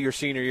school. This will be your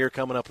senior year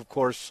coming up, of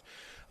course.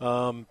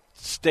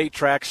 State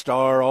track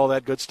star, all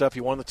that good stuff.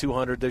 You won the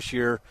 200 this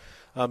year.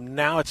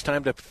 Now it's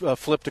time to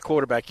flip to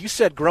quarterback. You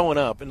said growing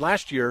up, and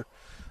last year,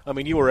 I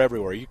mean, you were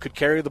everywhere. You could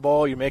carry the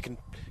ball. You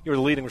were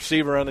the leading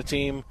receiver on the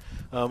team.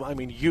 I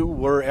mean, you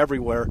were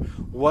everywhere.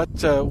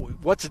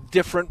 What's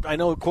different? I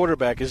know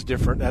quarterback is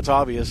different. That's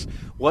obvious.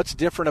 What's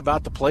different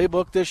about the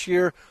playbook this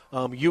year?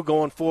 You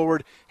going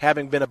forward,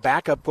 having been a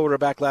backup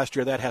quarterback last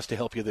year, that has to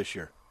help you this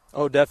year.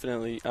 Oh,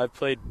 definitely. I've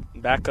played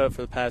backup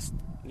for the past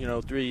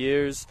 3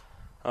 years.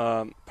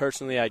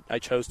 Personally, I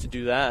chose to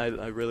do that.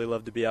 I really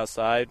love to be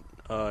outside,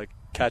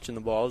 catching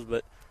the balls,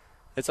 but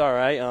it's all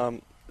right.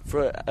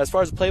 As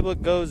far as the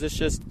playbook goes, it's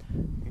just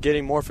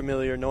getting more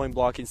familiar, knowing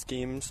blocking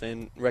schemes,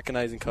 and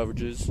recognizing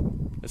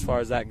coverages as far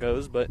as that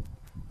goes. But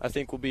I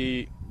think we'll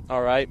be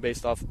all right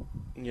based off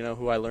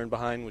who I learned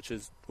behind, which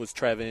was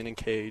Trevin and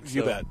Cade.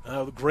 You bet.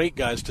 Great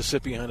guys to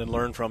sit behind and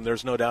learn from.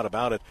 There's no doubt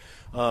about it.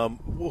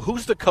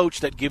 Who's the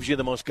coach that gives you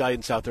the most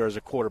guidance out there as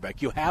a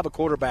quarterback? You have a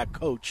quarterback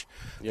coach,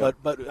 Yep.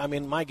 but I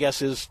mean, my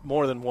guess is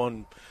more than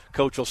one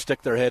coach will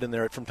stick their head in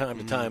there from time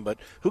to time. But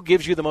who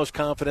gives you the most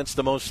confidence,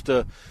 the most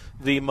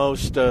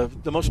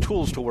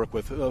tools to work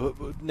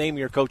with? Name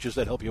your coaches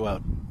that help you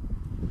out.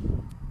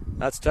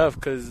 That's tough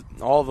because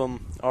all of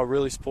them are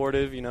really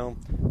supportive.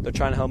 They're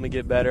trying to help me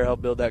get better,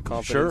 help build that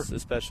confidence, Sure.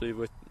 especially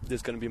with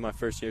this going to be my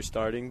first year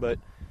starting. But,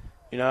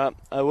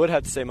 I would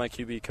have to say my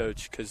QB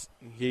coach because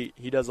he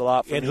does a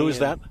lot for me. And who is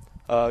that?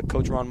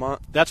 Coach Ron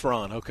Mont. That's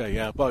Ron. Okay,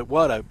 yeah. But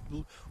what a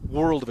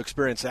world of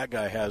experience that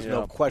guy has,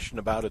 no question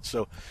about it.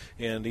 So,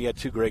 and he had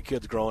 2 great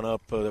kids growing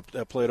up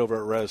that played over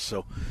at Res.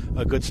 So,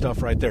 good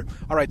stuff right there.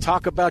 All right,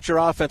 talk about your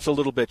offense a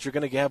little bit. You're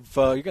going to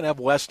have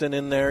Weston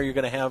in there. You're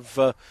going to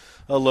have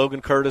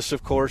Logan Curtis,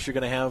 of course. You're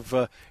going to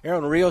have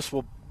Aaron Rios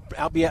will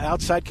be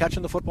outside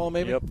catching the football,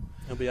 maybe. Yep.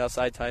 He'll be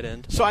outside tight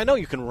end. So I know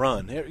you can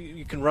run.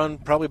 You can run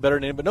probably better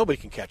than anybody, but nobody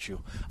can catch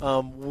you.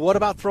 What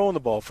about throwing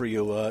the ball for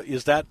you?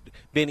 Is that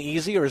been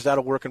easy, or is that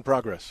a work in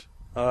progress?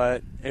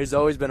 It's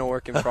always been a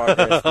work in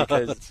progress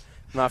because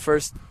my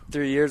first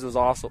 3 years was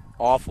also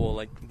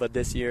awful. But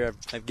this year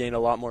I've gained a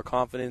lot more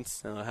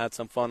confidence. I had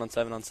some fun on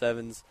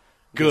 7-on-7s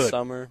this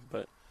summer.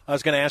 But I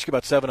was going to ask you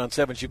about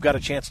 7-on-7s. You've got a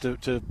chance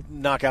to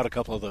knock out a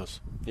couple of those.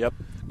 Yep.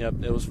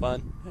 It was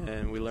fun,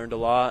 and we learned a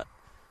lot.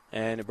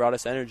 And it brought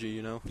us energy,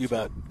 You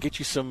bet. Get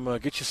you some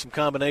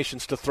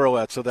combinations to throw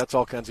at, so that's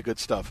all kinds of good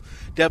stuff.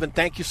 Devyn,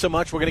 thank you so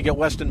much. We're going to get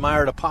Weston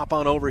Meyer to pop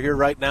on over here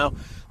right now.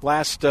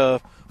 Last 4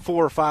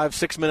 or 5,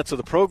 6 minutes of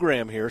the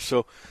program here.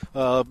 So,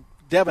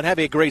 Devyn, have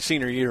a great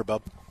senior year,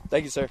 bub.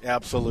 Thank you, sir.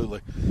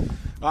 Absolutely.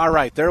 All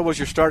right, there was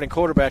your starting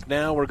quarterback.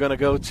 Now we're going to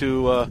go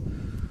to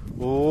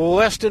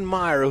Weston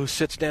Meyer, who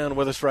sits down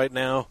with us right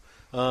now.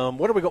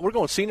 What are we going? We're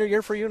going senior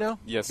year for you now?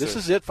 Yes, This sir.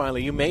 is it,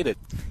 finally. You made it.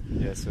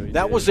 Yes, sir.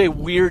 That was a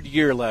weird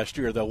year last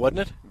year, though, wasn't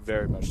it?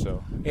 Very much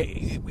so.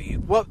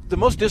 Well, the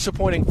most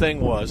disappointing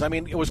thing was,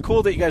 it was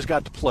cool that you guys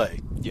got to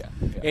play. Yeah.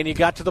 And you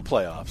got to the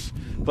playoffs.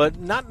 But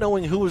not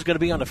knowing who was going to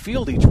be on the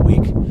field each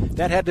week,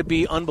 that had to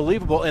be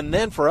unbelievable. And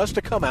then for us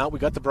to come out, we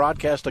got the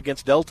broadcast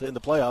against Delta in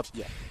the playoffs.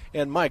 Yeah.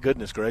 And my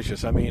goodness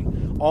gracious,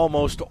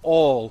 almost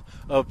all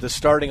of the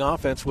starting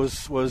offense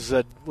was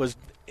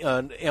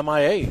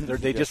MIA.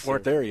 They just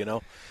weren't there,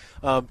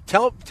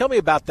 Tell me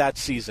about that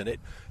season.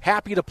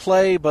 Happy to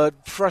play,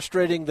 but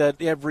frustrating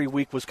that every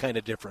week was kind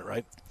of different,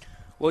 right?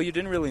 Well, you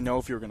didn't really know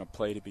if you were going to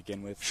play to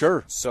begin with.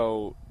 Sure.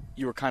 So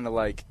you were kind of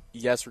like,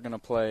 yes, we're going to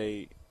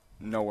play,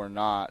 no, we're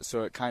not.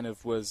 So it kind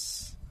of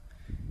was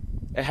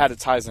 – it had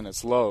its highs and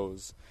its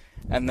lows.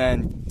 And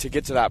then to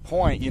get to that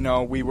point,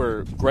 we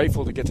were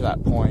grateful to get to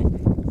that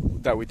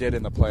point that we did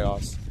in the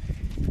playoffs.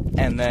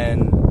 And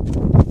then,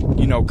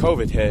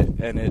 COVID hit,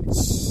 and it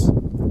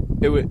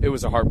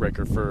was a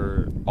heartbreaker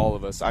for all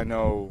of us. I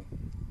know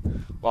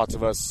lots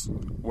of us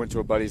went to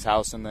a buddy's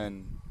house, and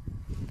then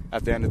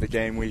at the end of the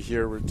game,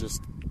 we're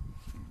just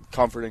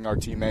comforting our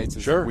teammates.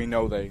 Sure. We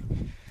know they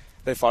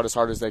fought as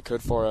hard as they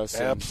could for us.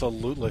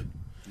 Absolutely.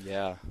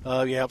 Yeah.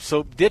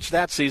 So ditch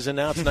that season.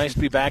 Now it's nice to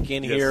be back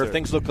in Yes, here. sir.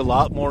 Things look a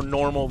lot more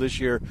normal this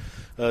year,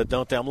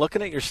 don't they? I'm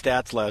looking at your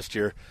stats last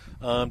year.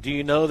 Do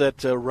you know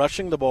that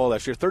rushing the ball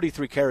last year,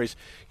 33 carries,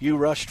 you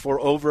rushed for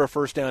over a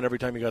first down every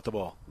time you got the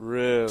ball?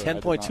 Really?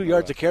 10.2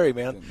 yards a carry,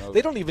 man.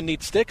 They don't even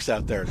need sticks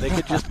out there. They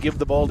could just give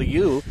the ball to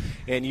you,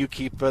 and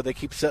they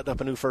keep setting up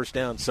a new first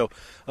down. So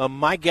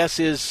my guess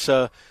is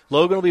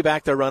Logan will be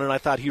back there running. I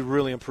thought he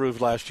really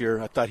improved last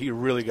year. I thought he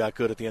really got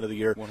good at the end of the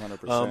year.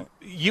 100%.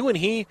 You and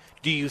he,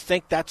 do you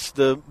think that's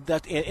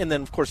and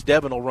then, of course,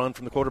 Devyn will run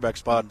from the quarterback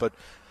spot, but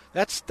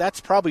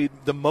that's probably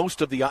the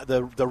most of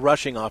the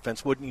rushing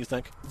offense, wouldn't you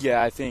think?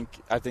 Yeah, I think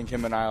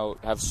him and I'll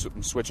have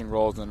some switching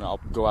roles, and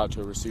I'll go out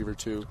to a receiver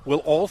too. Will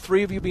all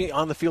three of you be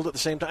on the field at the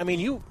same time?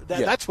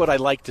 That's what I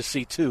like to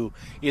see too,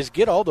 is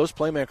get all those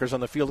playmakers on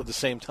the field at the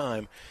same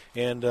time,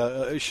 and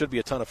it should be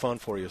a ton of fun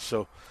for you.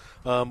 So,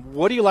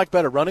 what do you like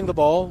better, running the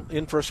ball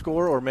in for a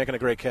score or making a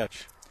great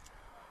catch?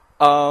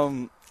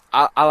 I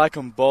like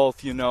them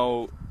both,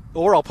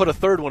 Or I'll put a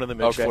third one in the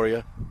mix for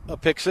you, a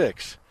pick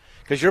six.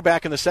 Because you're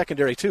back in the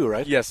secondary too,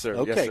 right? Yes, sir.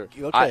 Okay. Yes, sir.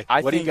 Okay.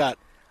 I what do you got?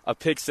 A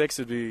pick six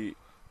would be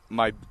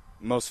my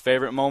most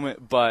favorite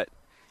moment, but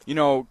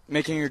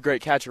making a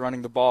great catch and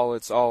running the ball,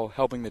 it's all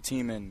helping the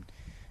team and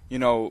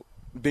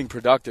being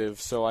productive.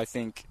 So I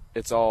think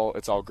it's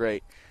all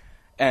great.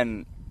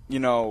 And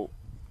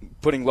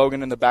putting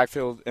Logan in the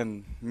backfield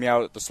and me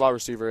out at the slot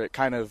receiver, it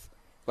kind of,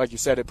 like you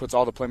said, it puts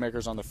all the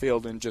playmakers on the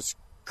field and just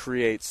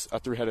creates a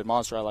three-headed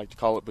monster, I like to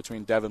call it,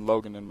 between Devyn,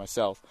 Logan, and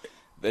myself.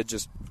 It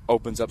just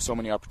opens up so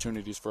many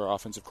opportunities for our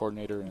offensive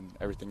coordinator and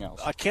everything else.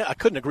 I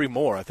couldn't agree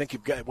more. I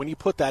think when you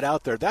put that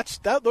out there, those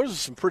are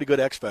some pretty good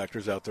X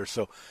factors out there.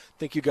 So I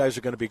think you guys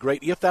are going to be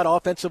great if that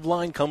offensive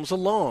line comes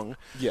along.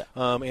 Yeah.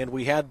 And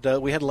we had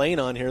Lane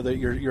on here,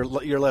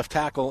 your left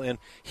tackle, and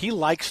he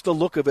likes the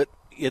look of it.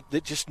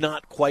 It's just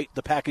not quite,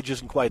 the package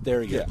isn't quite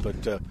there yet,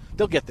 but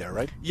they'll get there,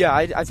 right? Yeah,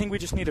 I think we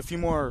just need a few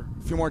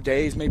more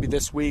days, maybe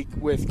this week,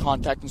 with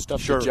contact and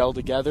stuff to gel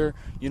together.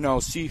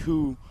 See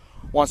who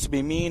wants to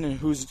be mean and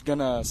who's going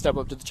to step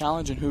up to the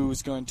challenge and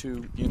who's going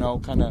to,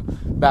 kind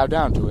of bow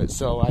down to it.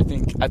 So I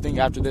think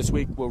after this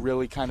week we'll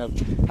really kind of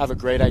have a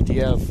great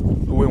idea of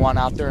who we want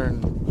out there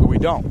and who we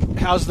don't.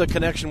 How's the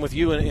connection with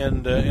you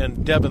and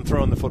Devyn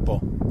throwing the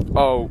football?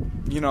 Oh,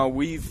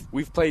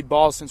 we've played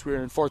ball since we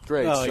were in fourth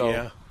grade. Oh, so.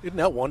 yeah. Isn't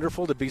that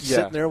wonderful to be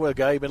sitting there with a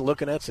guy you've been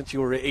looking at since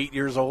you were 8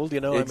 years old?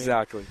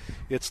 Exactly.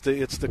 It's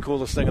the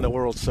coolest thing in the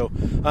world. So,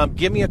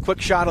 give me a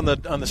quick shot on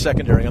the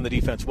secondary, on the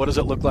defense. What does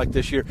it look like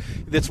this year?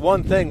 It's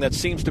one thing that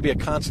seems to be a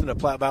constant at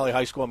Platte Valley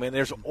High School. I mean,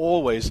 there's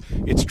always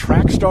it's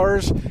track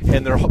stars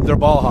and they're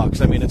ball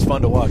hawks. I mean, it's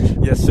fun to watch.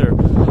 Yes, sir.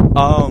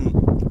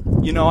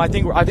 I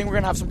think we're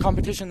gonna have some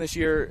competition this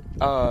year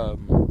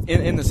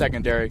in the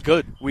secondary.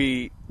 Good.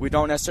 We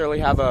don't necessarily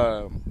have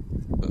a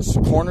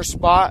corner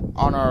spot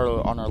on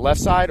our left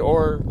side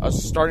or a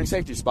starting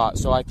safety spot.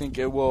 So I think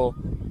it will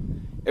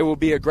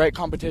be a great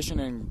competition,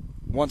 and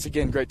once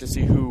again, great to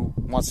see who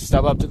wants to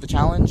step up to the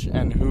challenge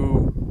and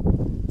who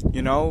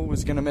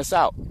is going to miss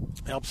out.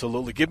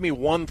 Absolutely. Give me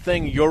one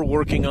thing you're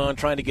working on,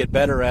 trying to get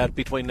better at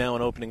between now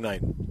and opening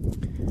night.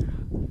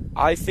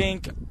 I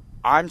think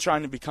I'm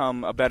trying to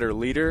become a better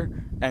leader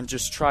and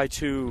just try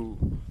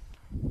to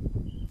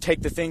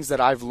take the things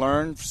that I've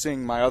learned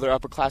seeing my other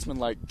upperclassmen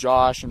like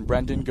Josh and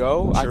Brendan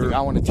go. Sure. I think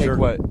I want to take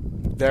what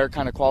their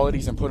kind of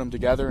qualities and put them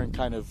together and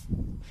kind of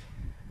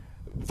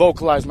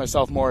vocalize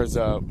myself more as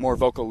a more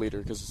vocal leader.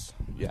 Because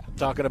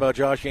talking about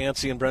Josh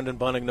Yancey and Brendan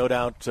Bunning, no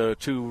doubt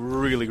two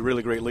really,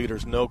 really great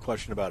leaders, no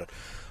question about it.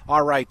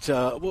 All right,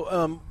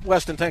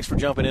 Weston, thanks for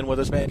jumping in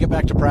with us, man. Get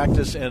back to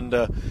practice and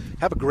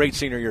have a great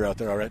senior year out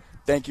there, all right?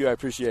 Thank you. I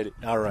appreciate it.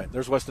 All right,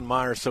 there's Weston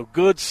Meyer. So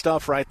good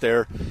stuff right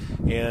there.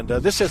 And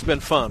this has been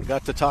fun.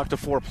 Got to talk to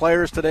 4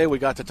 players today. We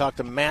got to talk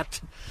to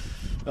Matt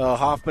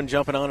Hoffman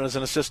jumping on as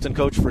an assistant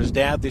coach for his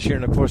dad this year,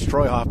 and of course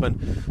Troy Hoffman,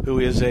 who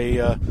is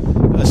a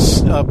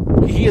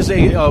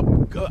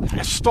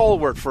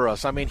stalwart for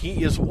us. I mean,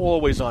 he is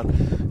always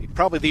on.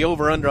 Probably the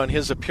over/under on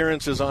his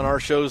appearances on our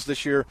shows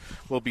this year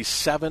will be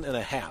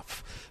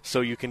 7.5.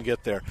 So you can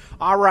get there.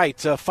 All right,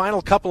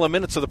 final couple of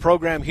minutes of the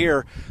program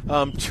here.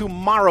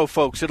 Tomorrow,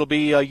 folks, it'll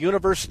be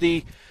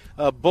University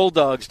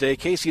Bulldogs Day.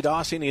 Casey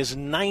Dawson is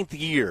 9th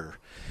year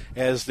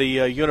as the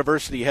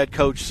university head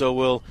coach. So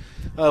we'll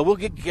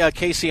get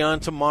Casey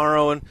on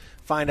tomorrow and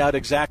find out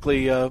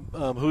exactly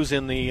who's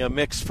in the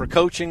mix for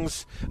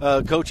coaching's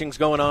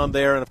going on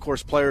there, and of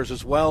course players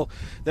as well.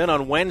 Then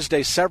on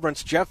Wednesday,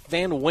 Severance, Jeff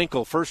Van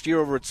Winkle, first year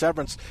over at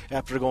Severance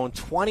after going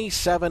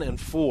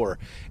 27-4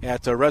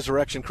 at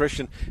Resurrection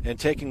Christian and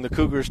taking the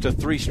Cougars to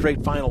 3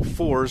 straight Final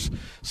Fours.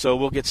 So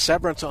we'll get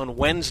Severance on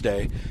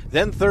Wednesday.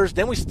 Then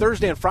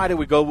Thursday and Friday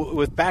we go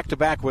with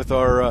back-to-back with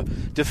our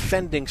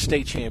defending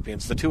state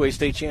champions, the 2A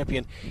state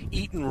champion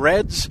Eaton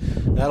Reds.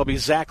 That'll be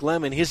Zach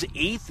Lemon, his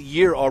 8th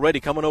year already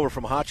coming over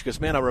from Hotchkiss.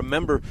 Man, I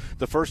remember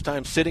the first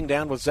time sitting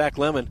down with Zach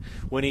Lemon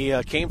when he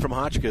came from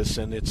Hotchkiss,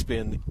 and it's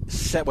been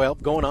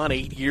going on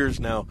 8 years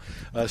now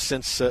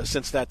since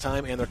that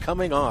time, and they're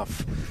coming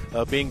off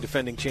being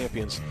defending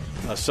champions.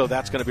 So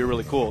that's going to be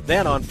really cool.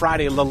 Then on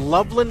Friday, the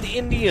Loveland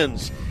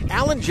Indians.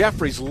 Alan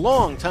Jeffries,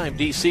 longtime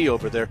DC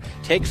over there,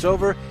 takes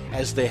over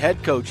as the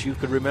head coach. You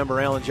could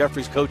remember Alan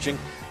Jeffries coaching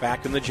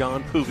back in the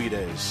John Poovey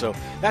days. So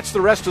that's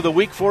the rest of the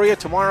week for you.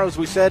 Tomorrow, as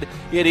we said,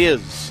 it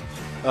is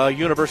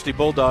University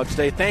Bulldogs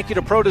Day. Thank you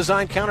to Pro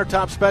Design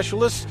Countertop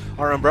Specialists,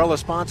 our umbrella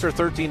sponsor,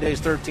 13 Days,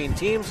 13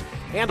 Teams,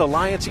 and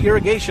Alliance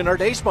Irrigation, our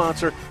day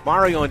sponsor,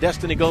 Mario and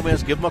Destiny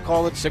Gomez. Give them a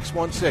call at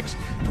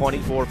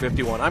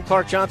 616-2451. I'm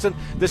Clark Johnson.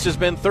 This has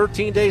been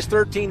 13 Days,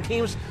 13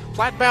 Teams,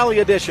 Platte Valley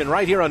edition,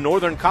 right here on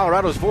Northern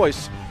Colorado's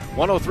Voice,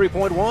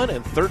 103.1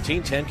 and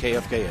 1310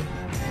 KFKA.